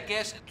distributes that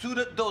gas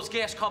to those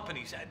gas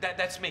companies.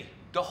 That's me.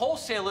 The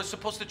wholesaler is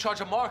supposed to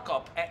charge a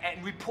markup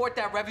and report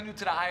that revenue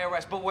to the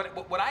IRS. But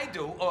what I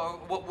do, or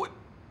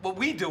what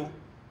we do,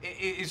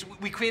 is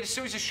we create a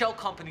series of shell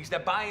companies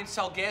that buy and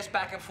sell gas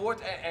back and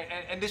forth,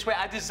 and this way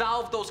I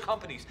dissolve those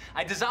companies.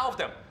 I dissolve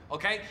them,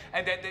 okay?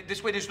 And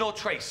this way there's no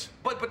trace.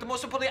 But the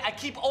most importantly, I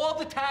keep all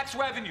the tax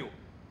revenue.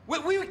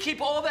 We would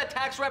keep all that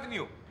tax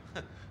revenue.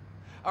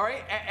 All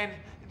right? And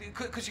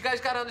because you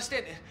guys got to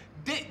understand,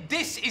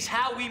 this is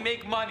how we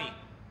make money.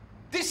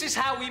 This is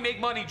how we make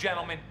money,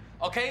 gentlemen.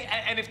 Okay?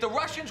 And if the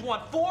Russians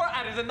want 4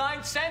 out of the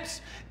 9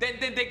 cents, then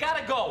they got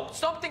to go.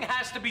 Something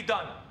has to be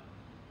done.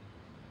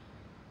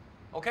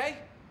 Okay?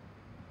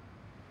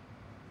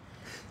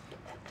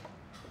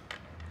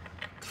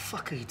 What the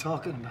fuck are you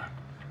talking about?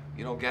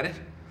 You don't get it?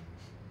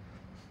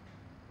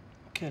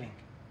 I'm kidding.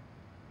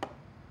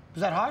 Was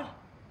that hard?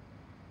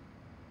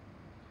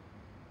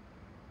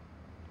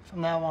 From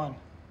now on,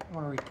 I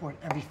want to report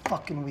every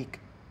fucking week.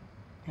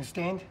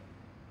 Understand?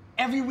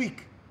 Every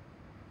week.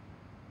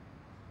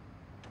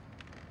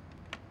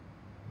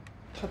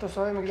 שאתה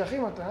סוהר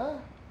מקדחים אתה, אה?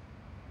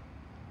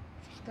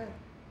 סחטן.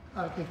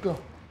 All right, let's go.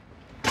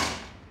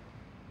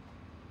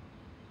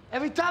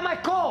 Every time I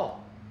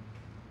call.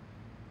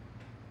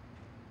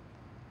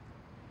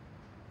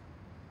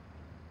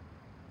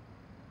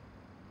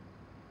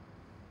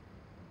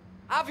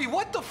 Avi,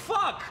 what the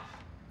fuck?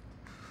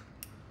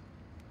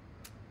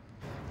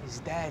 his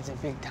dad's a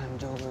big-time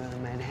joker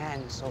in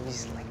Manhattan, so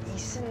he's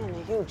sitting on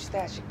a huge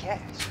stash of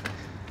cash.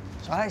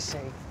 So I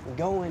say, we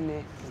go in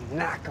there, we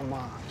knock him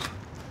off.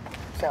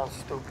 Sounds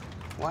stupid.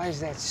 Why is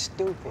that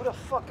stupid? Who the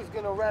fuck is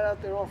gonna rat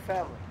out their own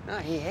family? No,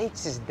 he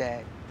hates his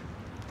dad.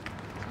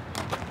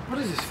 What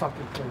is this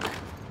fucking place?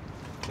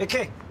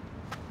 Okay.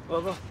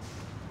 Over.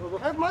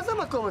 מה זה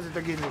המקום הזה,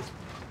 תגיד לי?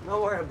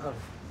 Don't worry about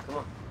it. Come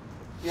on.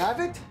 You have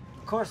it?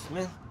 Of course,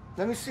 man.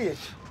 Let me see it.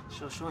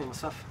 Show him,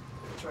 Asaf.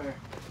 It's right here.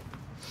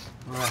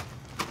 All right.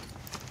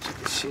 Check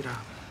this shit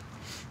out.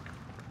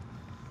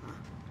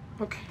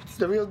 Okay, it's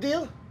the real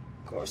deal?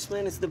 Of course,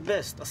 man, it's the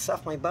best.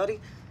 Asaf, my buddy,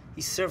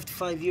 he served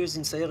 5 years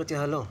in Sayeret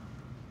Yahalon.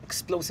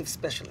 Explosive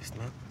specialist,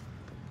 man.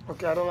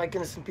 Okay, I don't like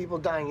innocent people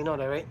dying, you know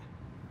that, right?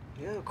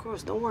 Yeah, of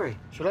course, don't worry.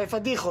 שלא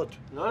פדיחות.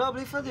 לא,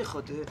 בלי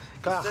פדיחות.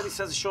 כך. He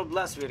says a short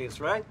blast radius,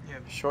 right? Yeah,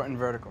 short and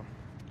vertical.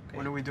 Okay.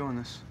 When are we doing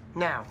this?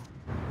 Now.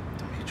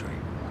 Dimitri,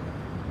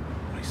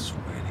 I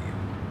swear to you,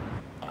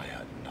 I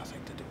had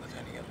nothing to do with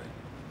any of it.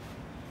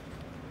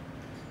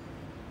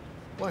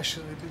 Why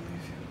should I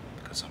believe you?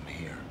 Because I'm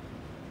here.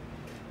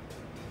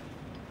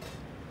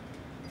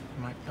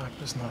 My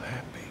papa's not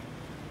happy.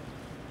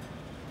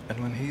 And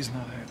when he's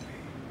not happy,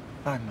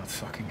 I'm not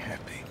fucking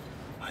happy.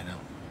 I know.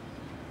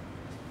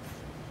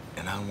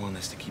 And I want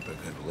us to keep a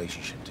good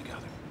relationship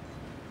together.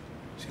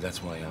 See,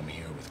 that's why I'm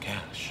here with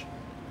Cash.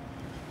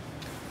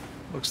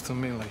 Looks to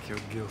me like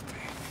you're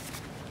guilty.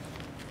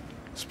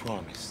 As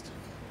promised.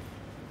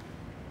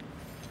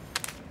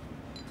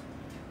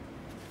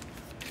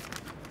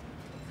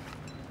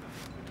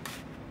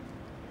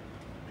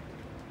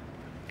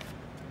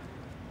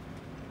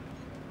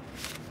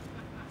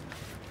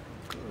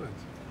 Good.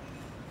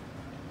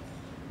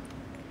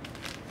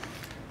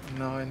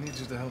 Now I need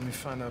you to help me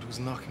find out who's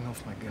knocking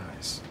off my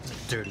guys. The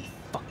dirty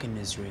fucking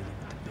Israeli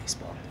with the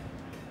baseball.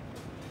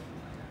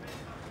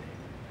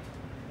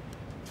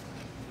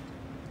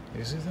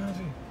 Is it,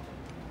 Harvey?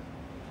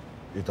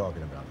 You're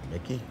talking about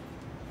Mickey?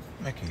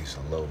 Mickey's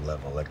a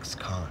low-level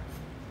ex-con.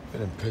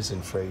 Been in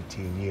prison for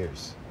 18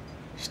 years.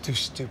 He's too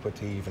stupid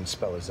to even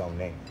spell his own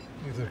name.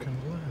 Neither can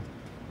Vlad.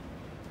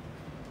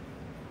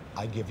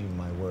 I give you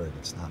my word,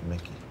 it's not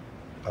Mickey.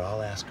 But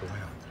I'll ask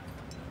around.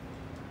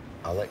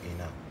 I'll let you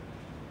know.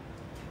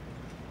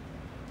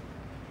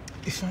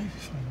 If I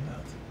find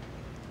out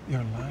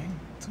you're lying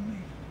to me,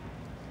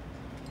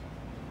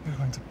 you're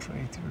going to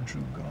pray to your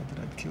Jew God that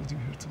I'd killed you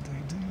here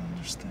today. Do you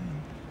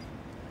understand?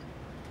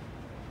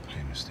 I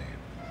understand.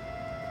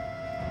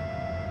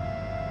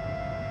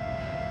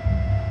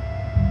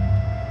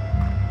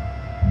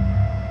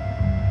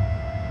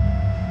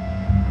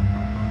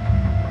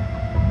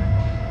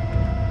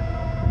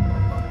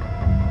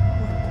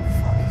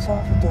 What's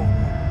Arthur doing,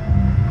 man?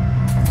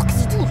 What the fuck is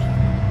he doing?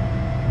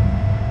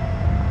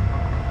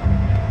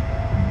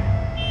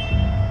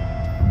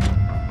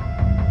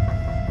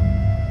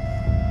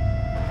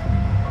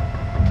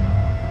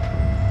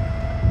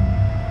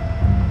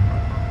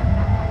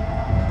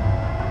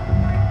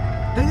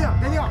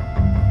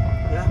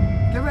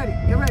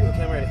 Get ready.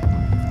 Okay, I'm ready.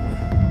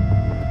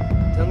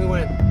 Tell me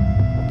when.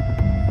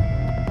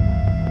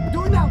 Do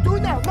it now.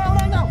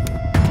 Now.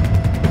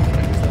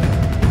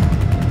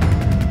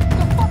 What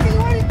the fuck are you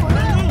waiting for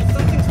now? No,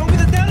 something's wrong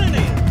with the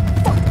detonator.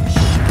 Fuck this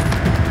shit.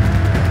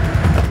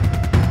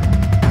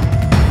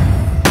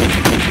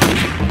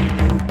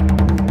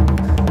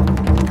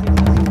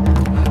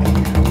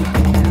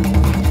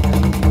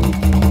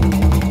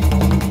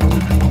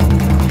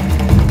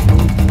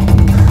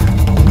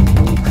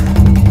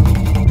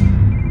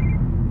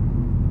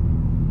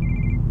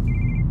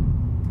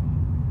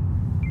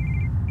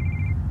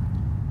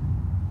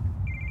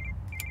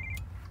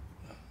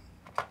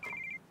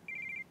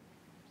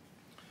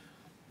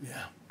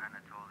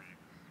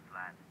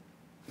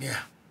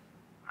 Yeah.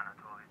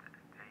 Anatoly,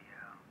 they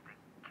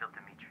killed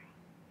Dimitri.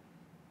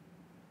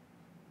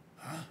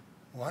 Huh?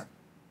 What?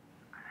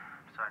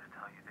 I'm sorry to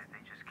tell you,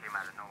 they just came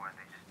out of nowhere.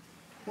 They just...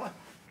 What?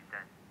 He's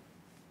dead.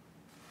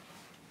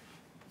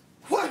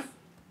 What?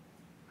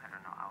 I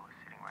don't know. I was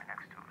sitting right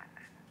next to him and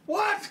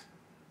What?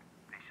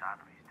 they shot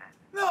him. He's dead.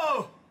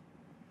 No!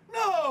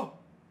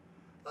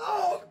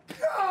 Oh,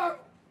 God!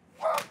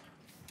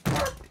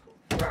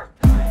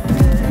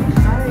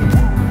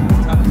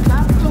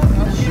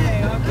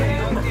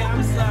 Okay,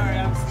 I'm sorry.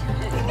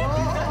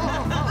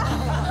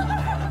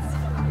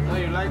 Oh,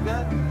 you like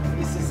that?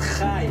 This is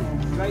Chai.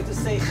 Try to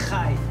say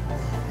Chai.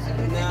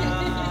 No.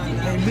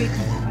 Hey,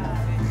 Mickey.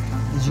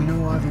 Did you know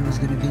Avi was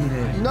gonna be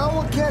there? No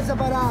one cares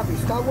about Avi.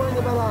 Stop worrying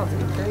about Avi,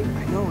 okay?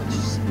 No, it's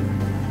just...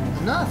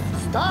 Enough.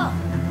 Stop.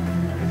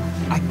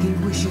 I think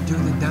we should do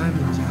the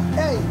diamond job.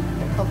 Hey,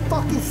 I'm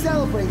fucking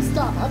celebrating.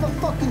 Stop. Have a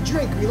fucking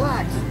drink.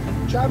 Relax.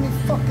 Drive me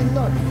fucking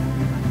nuts.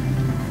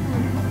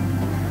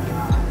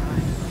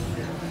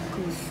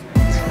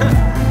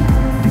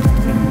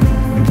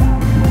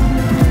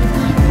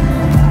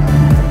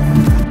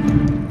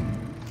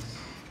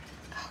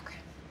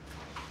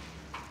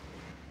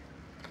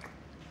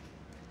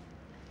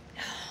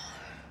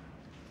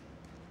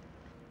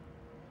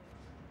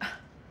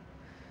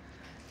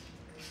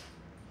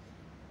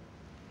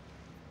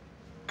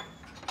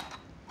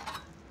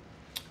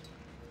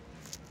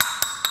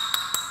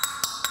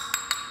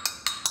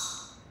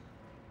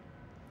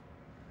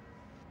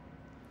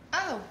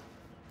 Oh,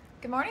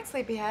 good morning,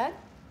 sleepyhead.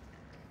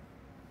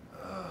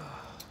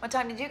 What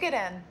time did you get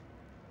in?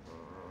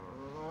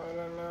 I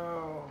don't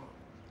know.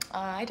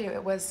 I do.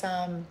 It was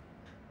 5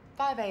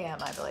 a.m.,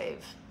 I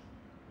believe.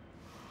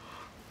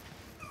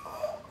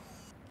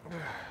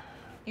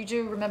 You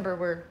do remember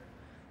we're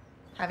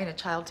having a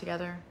child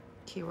together?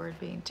 Keyword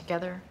being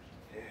together.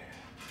 Yeah.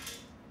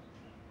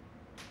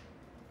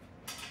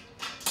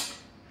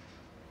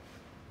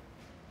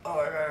 Oh,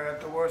 I got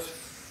the worst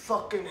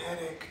fucking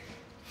headache.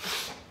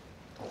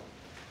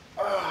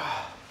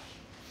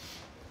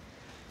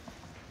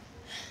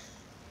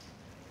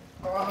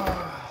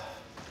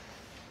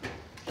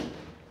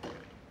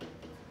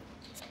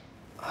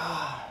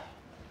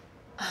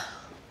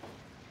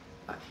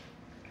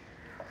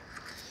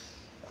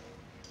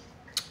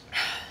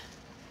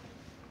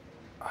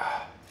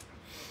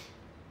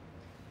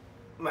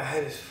 My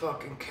head is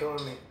fucking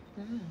killing me.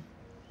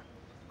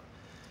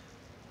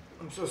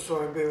 I'm so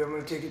sorry, baby. I'm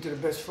gonna take you to the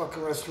best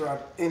fucking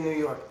restaurant in New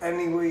York.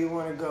 Anywhere you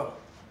wanna go.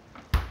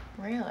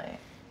 Really?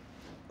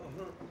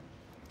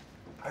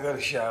 I got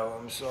a shower.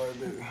 I'm sorry,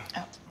 baby.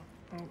 Oh,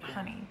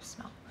 honey, you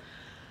smell.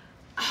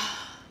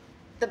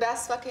 The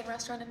best fucking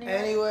restaurant in New York?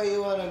 Anywhere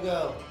you wanna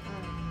go.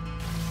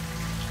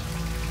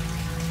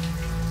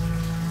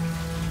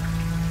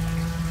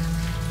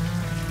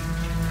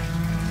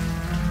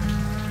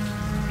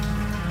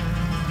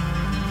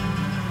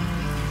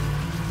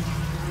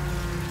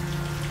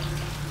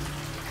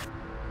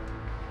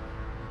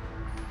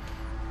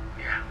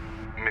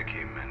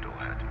 Mickey Mendel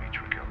had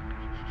Dimitri killed.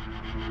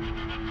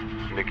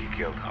 Mickey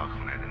killed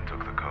Ahmed and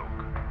took the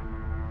coke.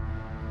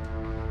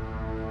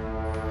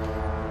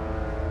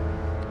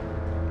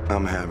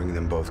 I'm having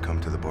them both come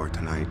to the bar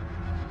tonight.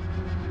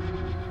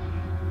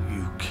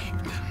 You keep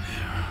them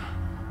there.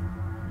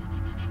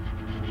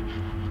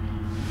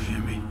 You hear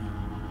me?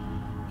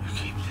 You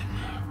keep them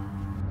there.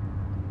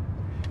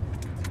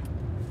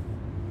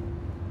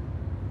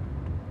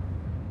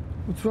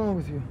 What's wrong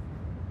with you?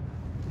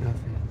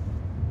 Nothing.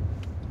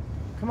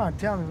 Come on,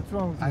 tell me what's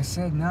wrong with you. I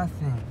said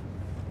nothing.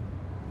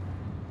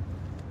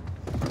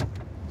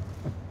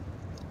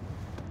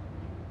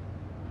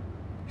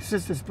 Your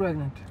sister's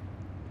pregnant.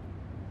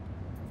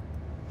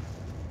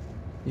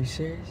 You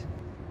serious?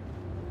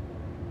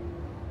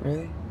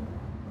 Really?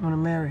 I want to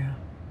marry her.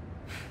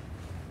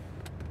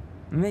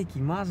 Mickey,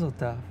 mazel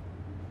tov.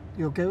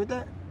 You okay with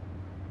that?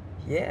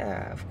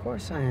 Yeah, of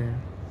course I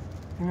am.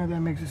 You know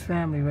that makes us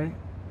family, right?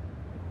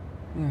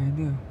 Yeah, I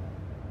do.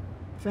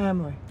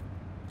 Family.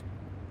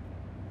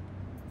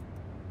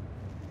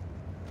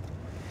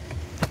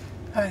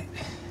 All right.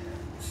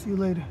 See you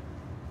later.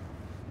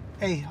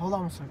 Hey, hold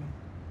on a second.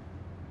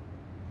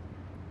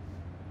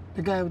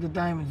 The guy with the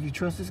diamonds, you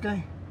trust this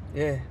guy?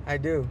 Yeah, I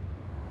do.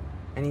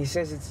 And he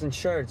says it's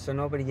insured, so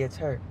nobody gets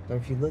hurt. But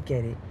if you look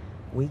at it,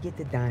 we get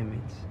the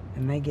diamonds,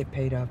 and they get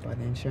paid off by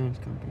the insurance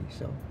company,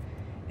 so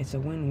it's a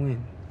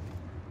win-win.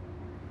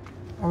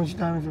 How much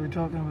diamonds are we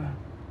talking about?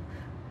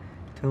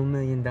 $2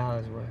 million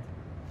worth.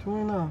 $2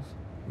 million?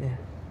 Yeah.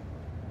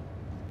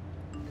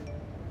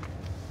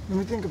 Let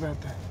me think about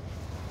that.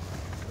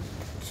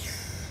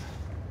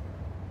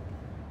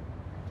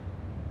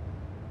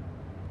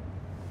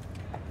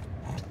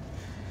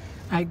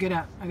 All right, get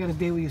out. I got a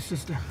date with your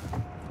sister.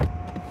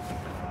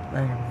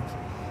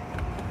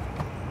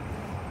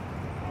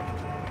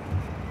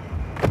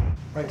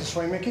 Right this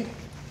way, Mickey.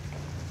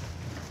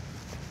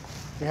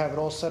 You have it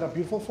all set up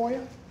beautiful for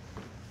you?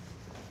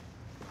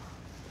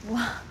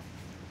 Wow.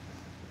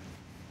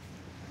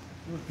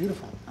 You look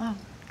beautiful. Oh,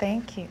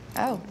 thank you.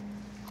 Oh,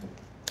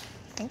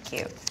 thank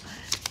you.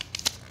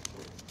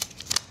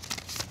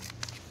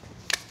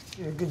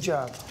 Yeah, good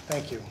job.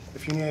 Thank you.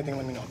 If you need anything,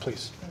 let me know,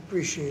 please. I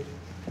appreciate it.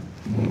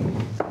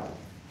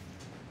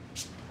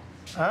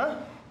 Huh?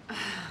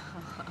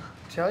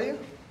 Tell you?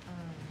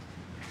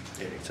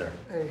 Good evening, sir.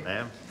 Hey.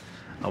 Ma'am,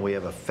 we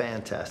have a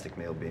fantastic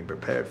meal being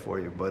prepared for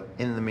you, but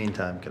in the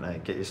meantime, can I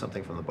get you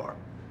something from the bar?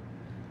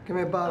 Give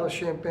me a bottle of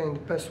champagne, the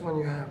best one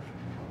you have.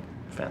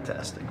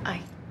 Fantastic.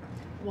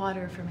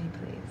 Water for me,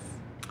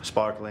 please.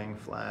 Sparkling,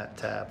 flat,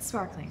 tap.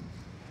 Sparkling.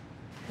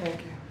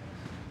 Thank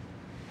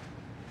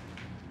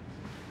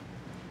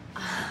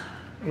you.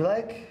 You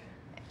like?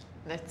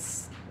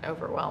 That's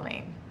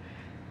overwhelming.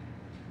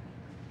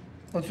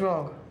 What's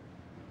wrong?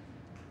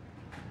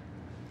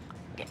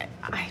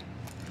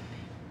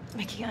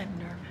 Mickey, I'm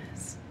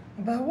nervous.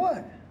 About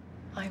what?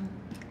 I'm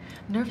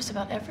nervous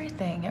about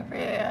everything.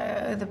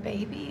 The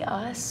baby,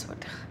 us. You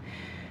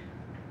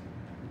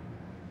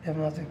have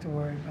nothing to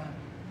worry about.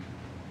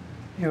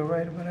 You were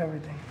right about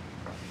everything.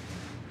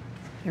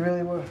 You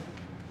really were.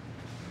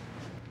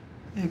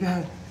 You go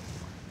ahead.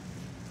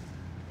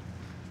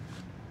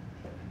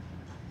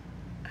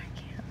 I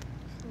can't.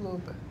 A little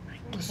bit.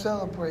 We're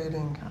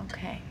celebrating.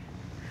 Okay.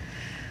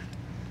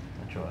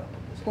 Enjoy.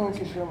 Thank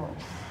you so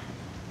much.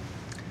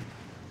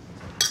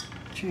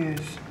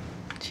 Cheers.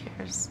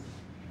 Cheers.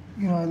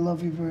 You know I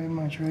love you very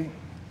much, right?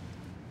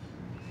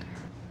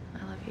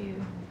 I love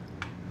you.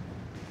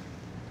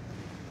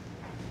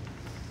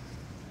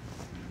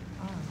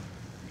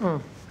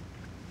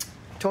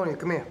 Tony,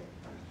 come here.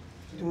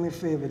 Do me a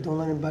favor, don't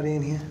let anybody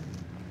in here.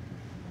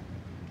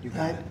 You got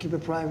Right? it. Keep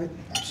it private.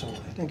 Absolutely.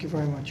 Thank you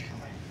very much.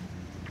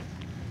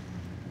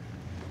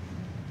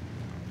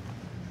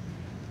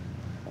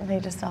 They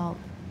just all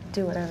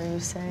do whatever you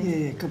say.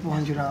 Yeah, a couple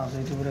 $100.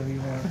 They do whatever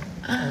you want.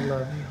 I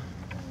love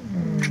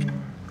you.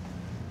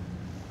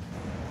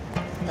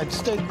 That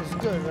steak was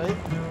good, right?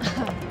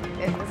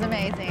 It was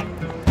amazing.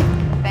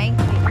 Thank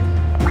you.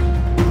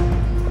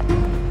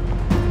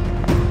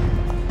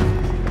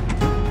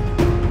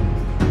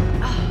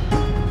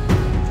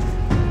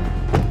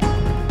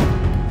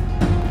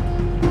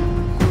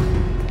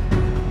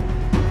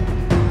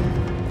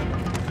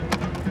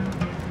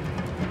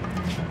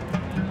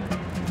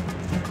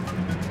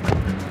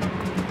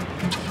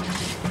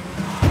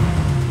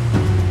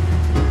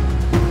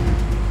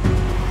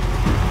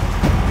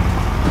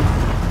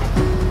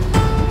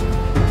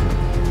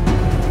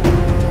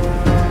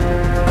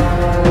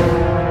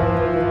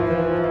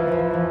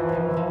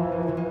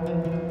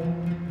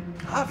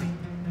 Harvey,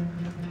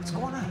 what's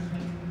going on?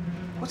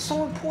 What's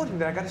so important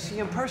that I gotta see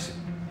you in person?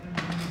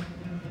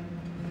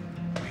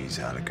 He's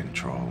out of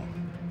control.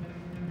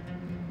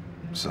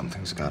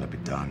 Something's gotta be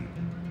done.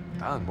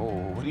 Done?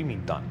 What do you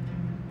mean done?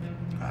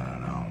 I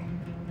don't know.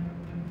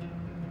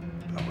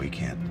 But we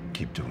can't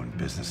keep doing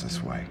business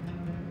this way.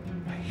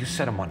 You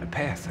set him on the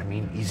path. I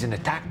mean, he's an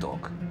attack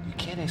dog. You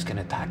can't ask an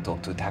attack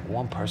dog to attack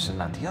one person,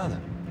 not the other.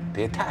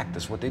 They attack,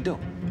 that's what they do.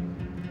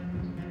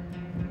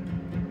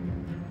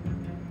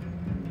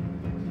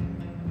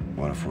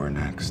 What if we're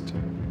next?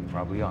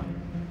 Probably are.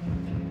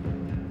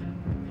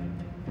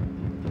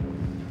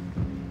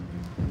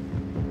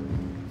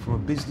 From a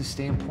business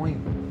standpoint,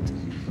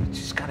 you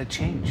just gotta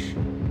change.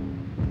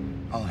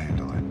 I'll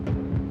handle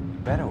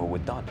it. Better or we're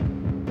done.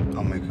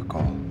 I'll make a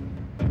call.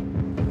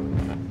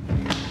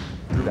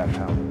 Do that,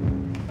 pal.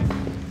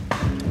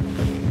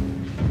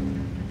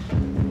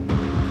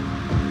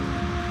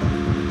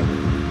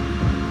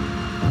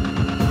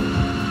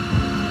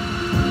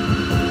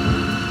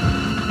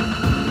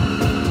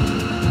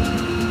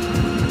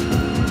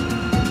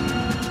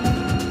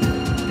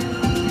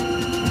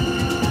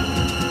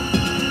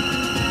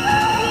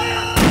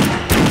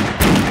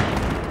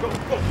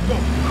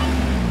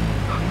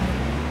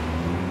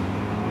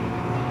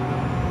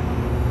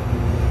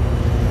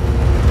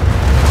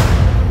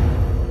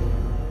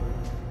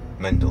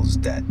 Mendel's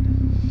dead.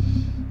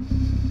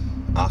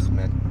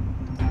 Ahmed,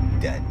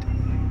 dead.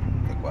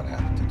 Look what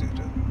happened to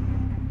Dudu.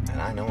 And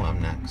I know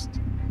I'm next.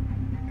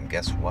 And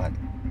guess what?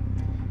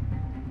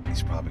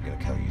 He's probably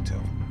gonna kill you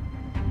too.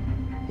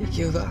 He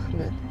killed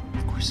Ahmed.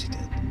 Of course he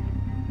did.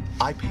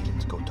 I paid him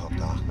to go talk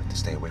to Ahmed to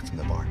stay away from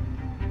the bar.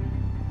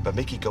 But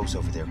Mickey goes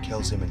over there,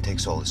 kills him, and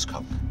takes all his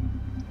coke.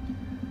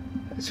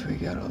 That's where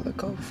he got all the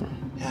coke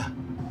from. Yeah.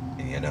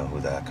 And you know who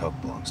that coke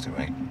belongs to,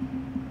 right?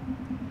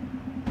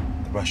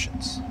 The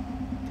Russians.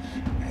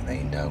 And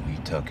they know he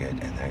took it,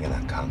 and they're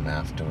gonna come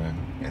after him,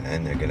 and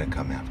then they're gonna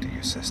come after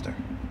your sister.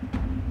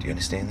 Do you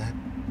understand that?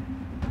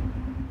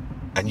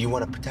 And you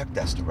want to protect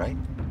Esther, right?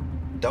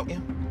 Don't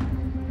you?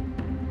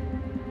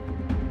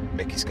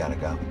 Mickey's gotta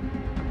go.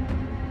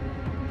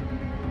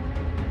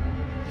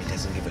 He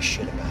doesn't give a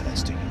shit about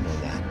Esther, you know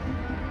that.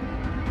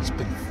 He's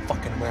been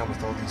fucking around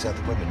with all these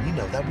other women. You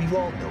know that. We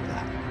all know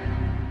that.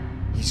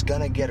 He's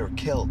gonna get her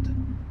killed.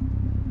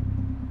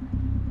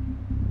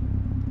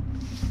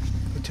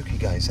 Who took you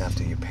guys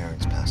after your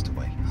parents passed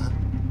away, huh?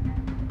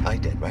 I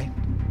did, right?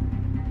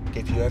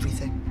 Gave you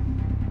everything?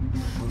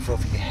 Roof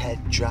over your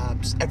head,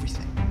 jobs,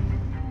 everything.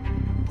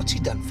 What's he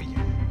done for you?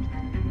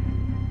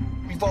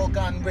 We've all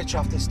gotten rich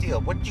off this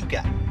deal. What'd you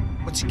get?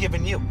 What's he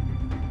given you?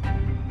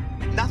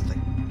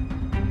 Nothing.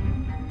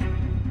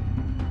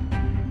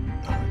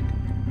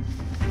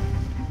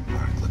 All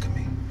right, look at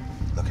me.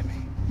 Look at me.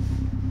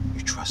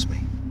 You trust me?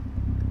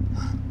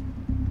 Huh?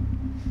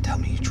 Tell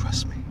me you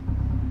trust me.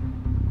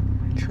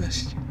 I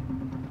trust you.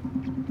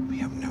 We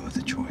have no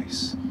other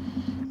choice.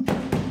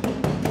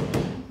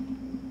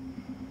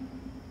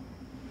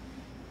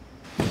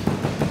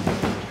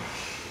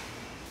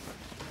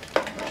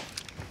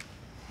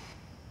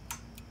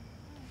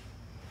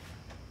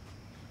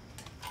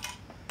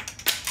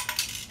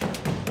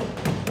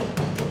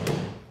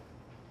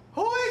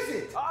 Who is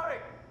it?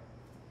 Arik!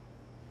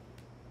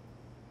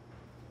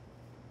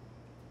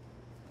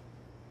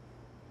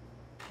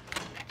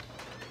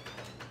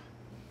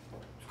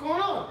 What's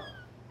going on?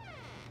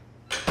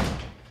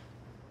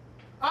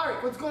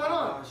 Arik, what's going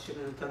on? I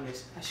shouldn't have done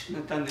this. I shouldn't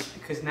have done this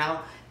because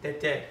now they're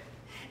dead.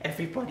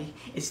 Everybody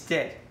is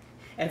dead.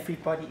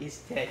 Everybody is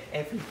dead.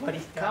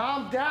 Everybody's dead.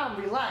 Calm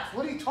down, relax.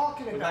 What are you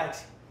talking about?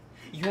 Relax.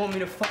 You want me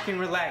to fucking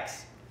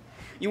relax?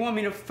 You want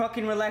me to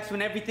fucking relax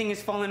when everything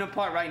is falling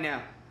apart right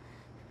now?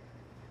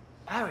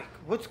 Arik,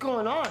 what's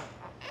going on?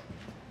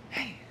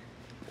 Hey,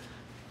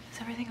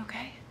 is everything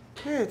okay?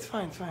 Yeah, it's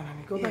fine,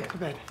 honey. Go back to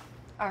bed.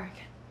 Arik,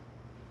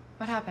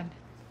 what happened?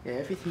 Yeah,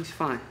 everything's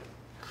fine.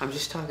 I'm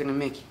just talking to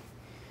Mickey.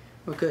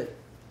 We're good.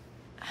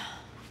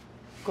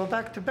 Go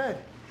back to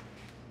bed.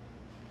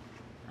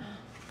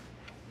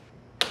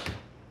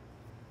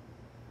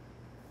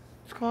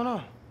 What's going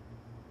on?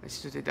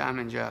 Let's do the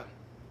diamond job.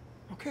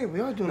 Okay, we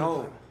are doing it.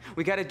 No,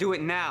 we gotta do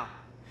it now.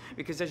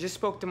 Because I just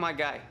spoke to my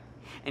guy.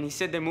 And he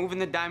said they're moving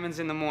the diamonds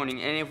in the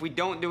morning. And if we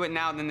don't do it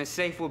now, then the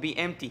safe will be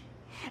empty.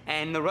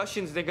 And the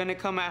Russians, they're gonna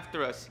come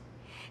after us.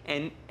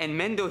 And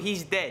Mendel,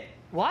 he's dead.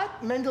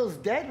 What? Mendel's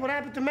dead? What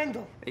happened to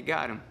Mendel? They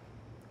got him,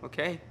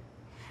 okay?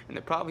 And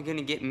they're probably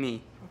gonna get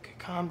me. Okay,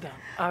 calm down.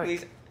 Arik.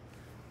 Please.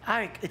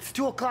 Arik, it's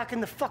 2 o'clock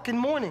in the fucking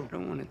morning. I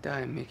don't wanna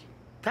die, Mickey.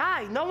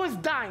 Die? No one's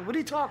dying. What are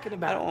you talking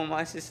about? I don't want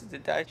my sister to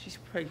die. She's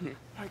pregnant.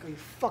 Arik, are you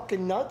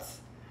fucking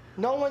nuts?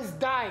 No one's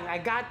dying. I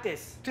got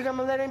this. Think I'm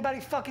gonna let anybody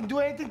fucking do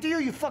anything to you?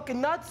 You fucking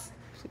nuts?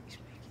 Please,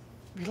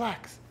 Mickey.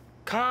 Relax.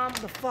 Calm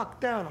the fuck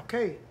down,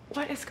 okay?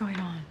 What is going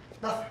on?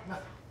 Nothing.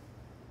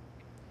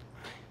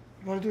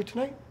 You wanna do it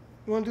tonight?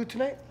 You wanna do it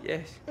tonight?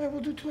 Yes. Yeah,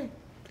 we'll do it tonight.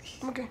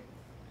 Please. Okay.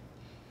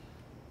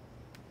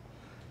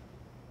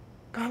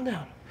 Calm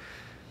down.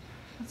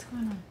 What's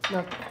going on?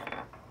 Nothing.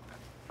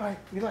 All right,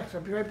 relax.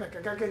 I'll be right back.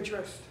 I gotta get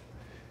dressed.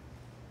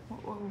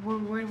 What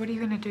are you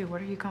gonna do?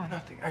 Where are you going?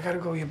 Nothing. I gotta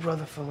go with your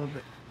brother for a little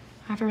bit.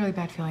 I have a really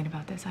bad feeling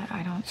about this.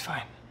 I don't... It's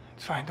fine.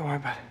 It's fine. Don't worry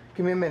about it.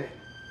 Give me a minute.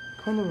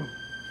 Go in the room.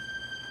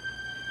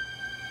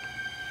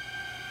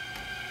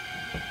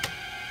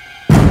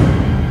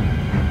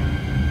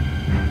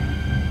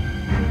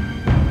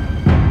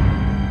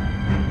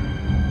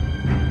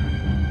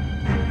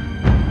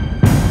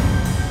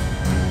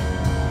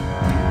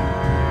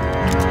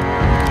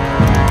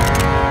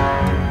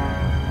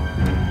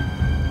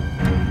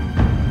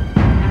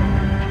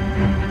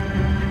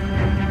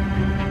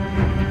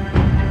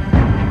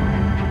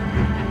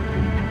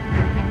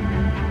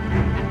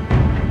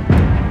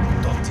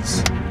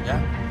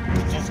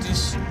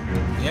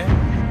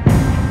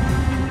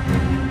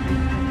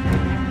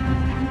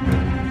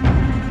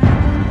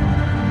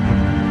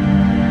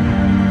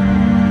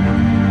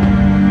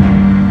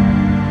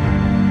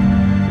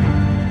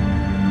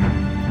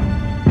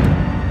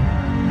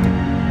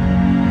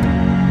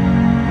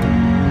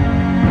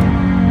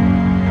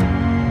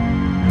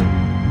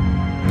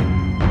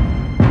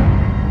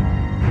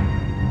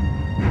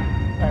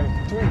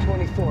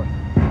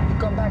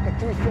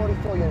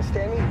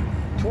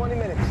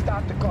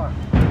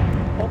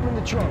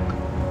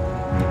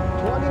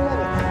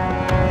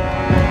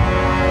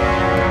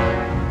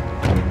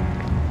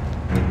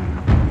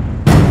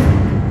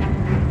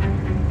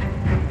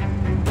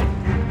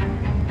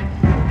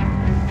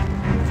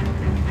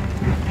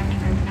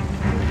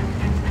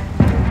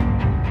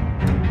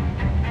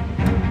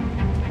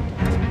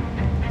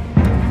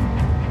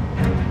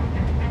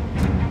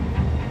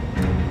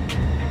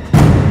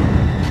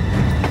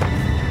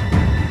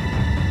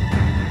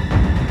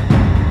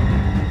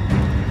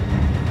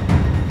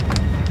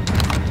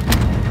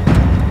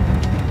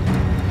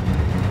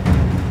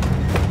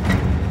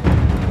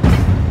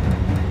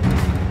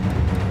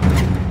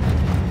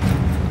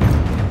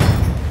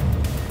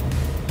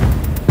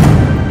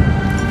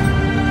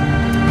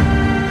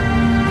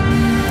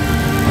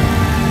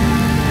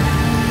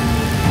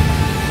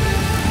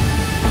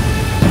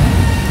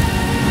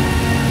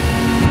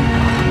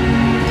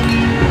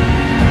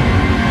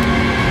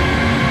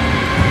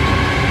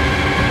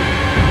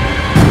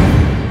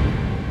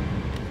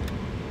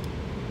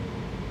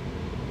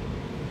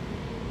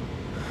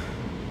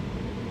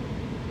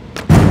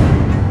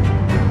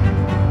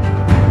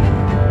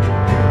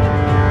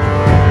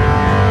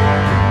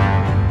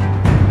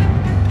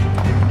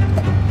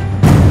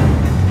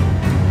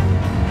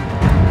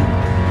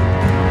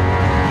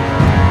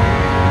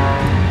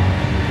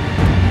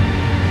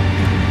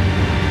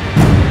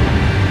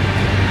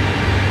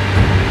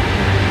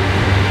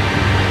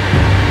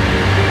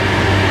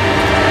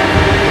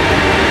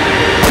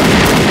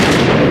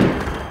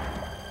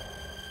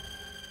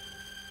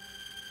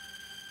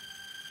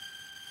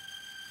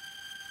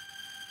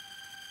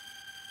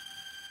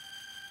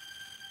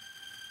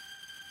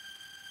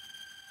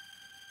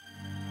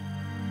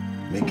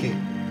 Mickey,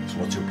 so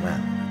what's your plan?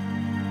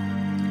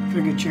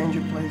 Figure change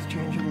your place,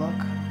 change your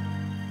luck.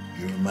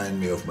 You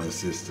remind me of my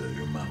sister,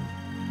 your mom.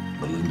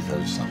 But let me tell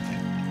you something.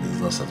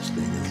 There's no such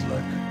thing as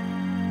luck.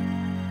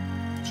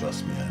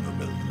 Trust me, I know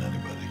better than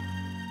anybody.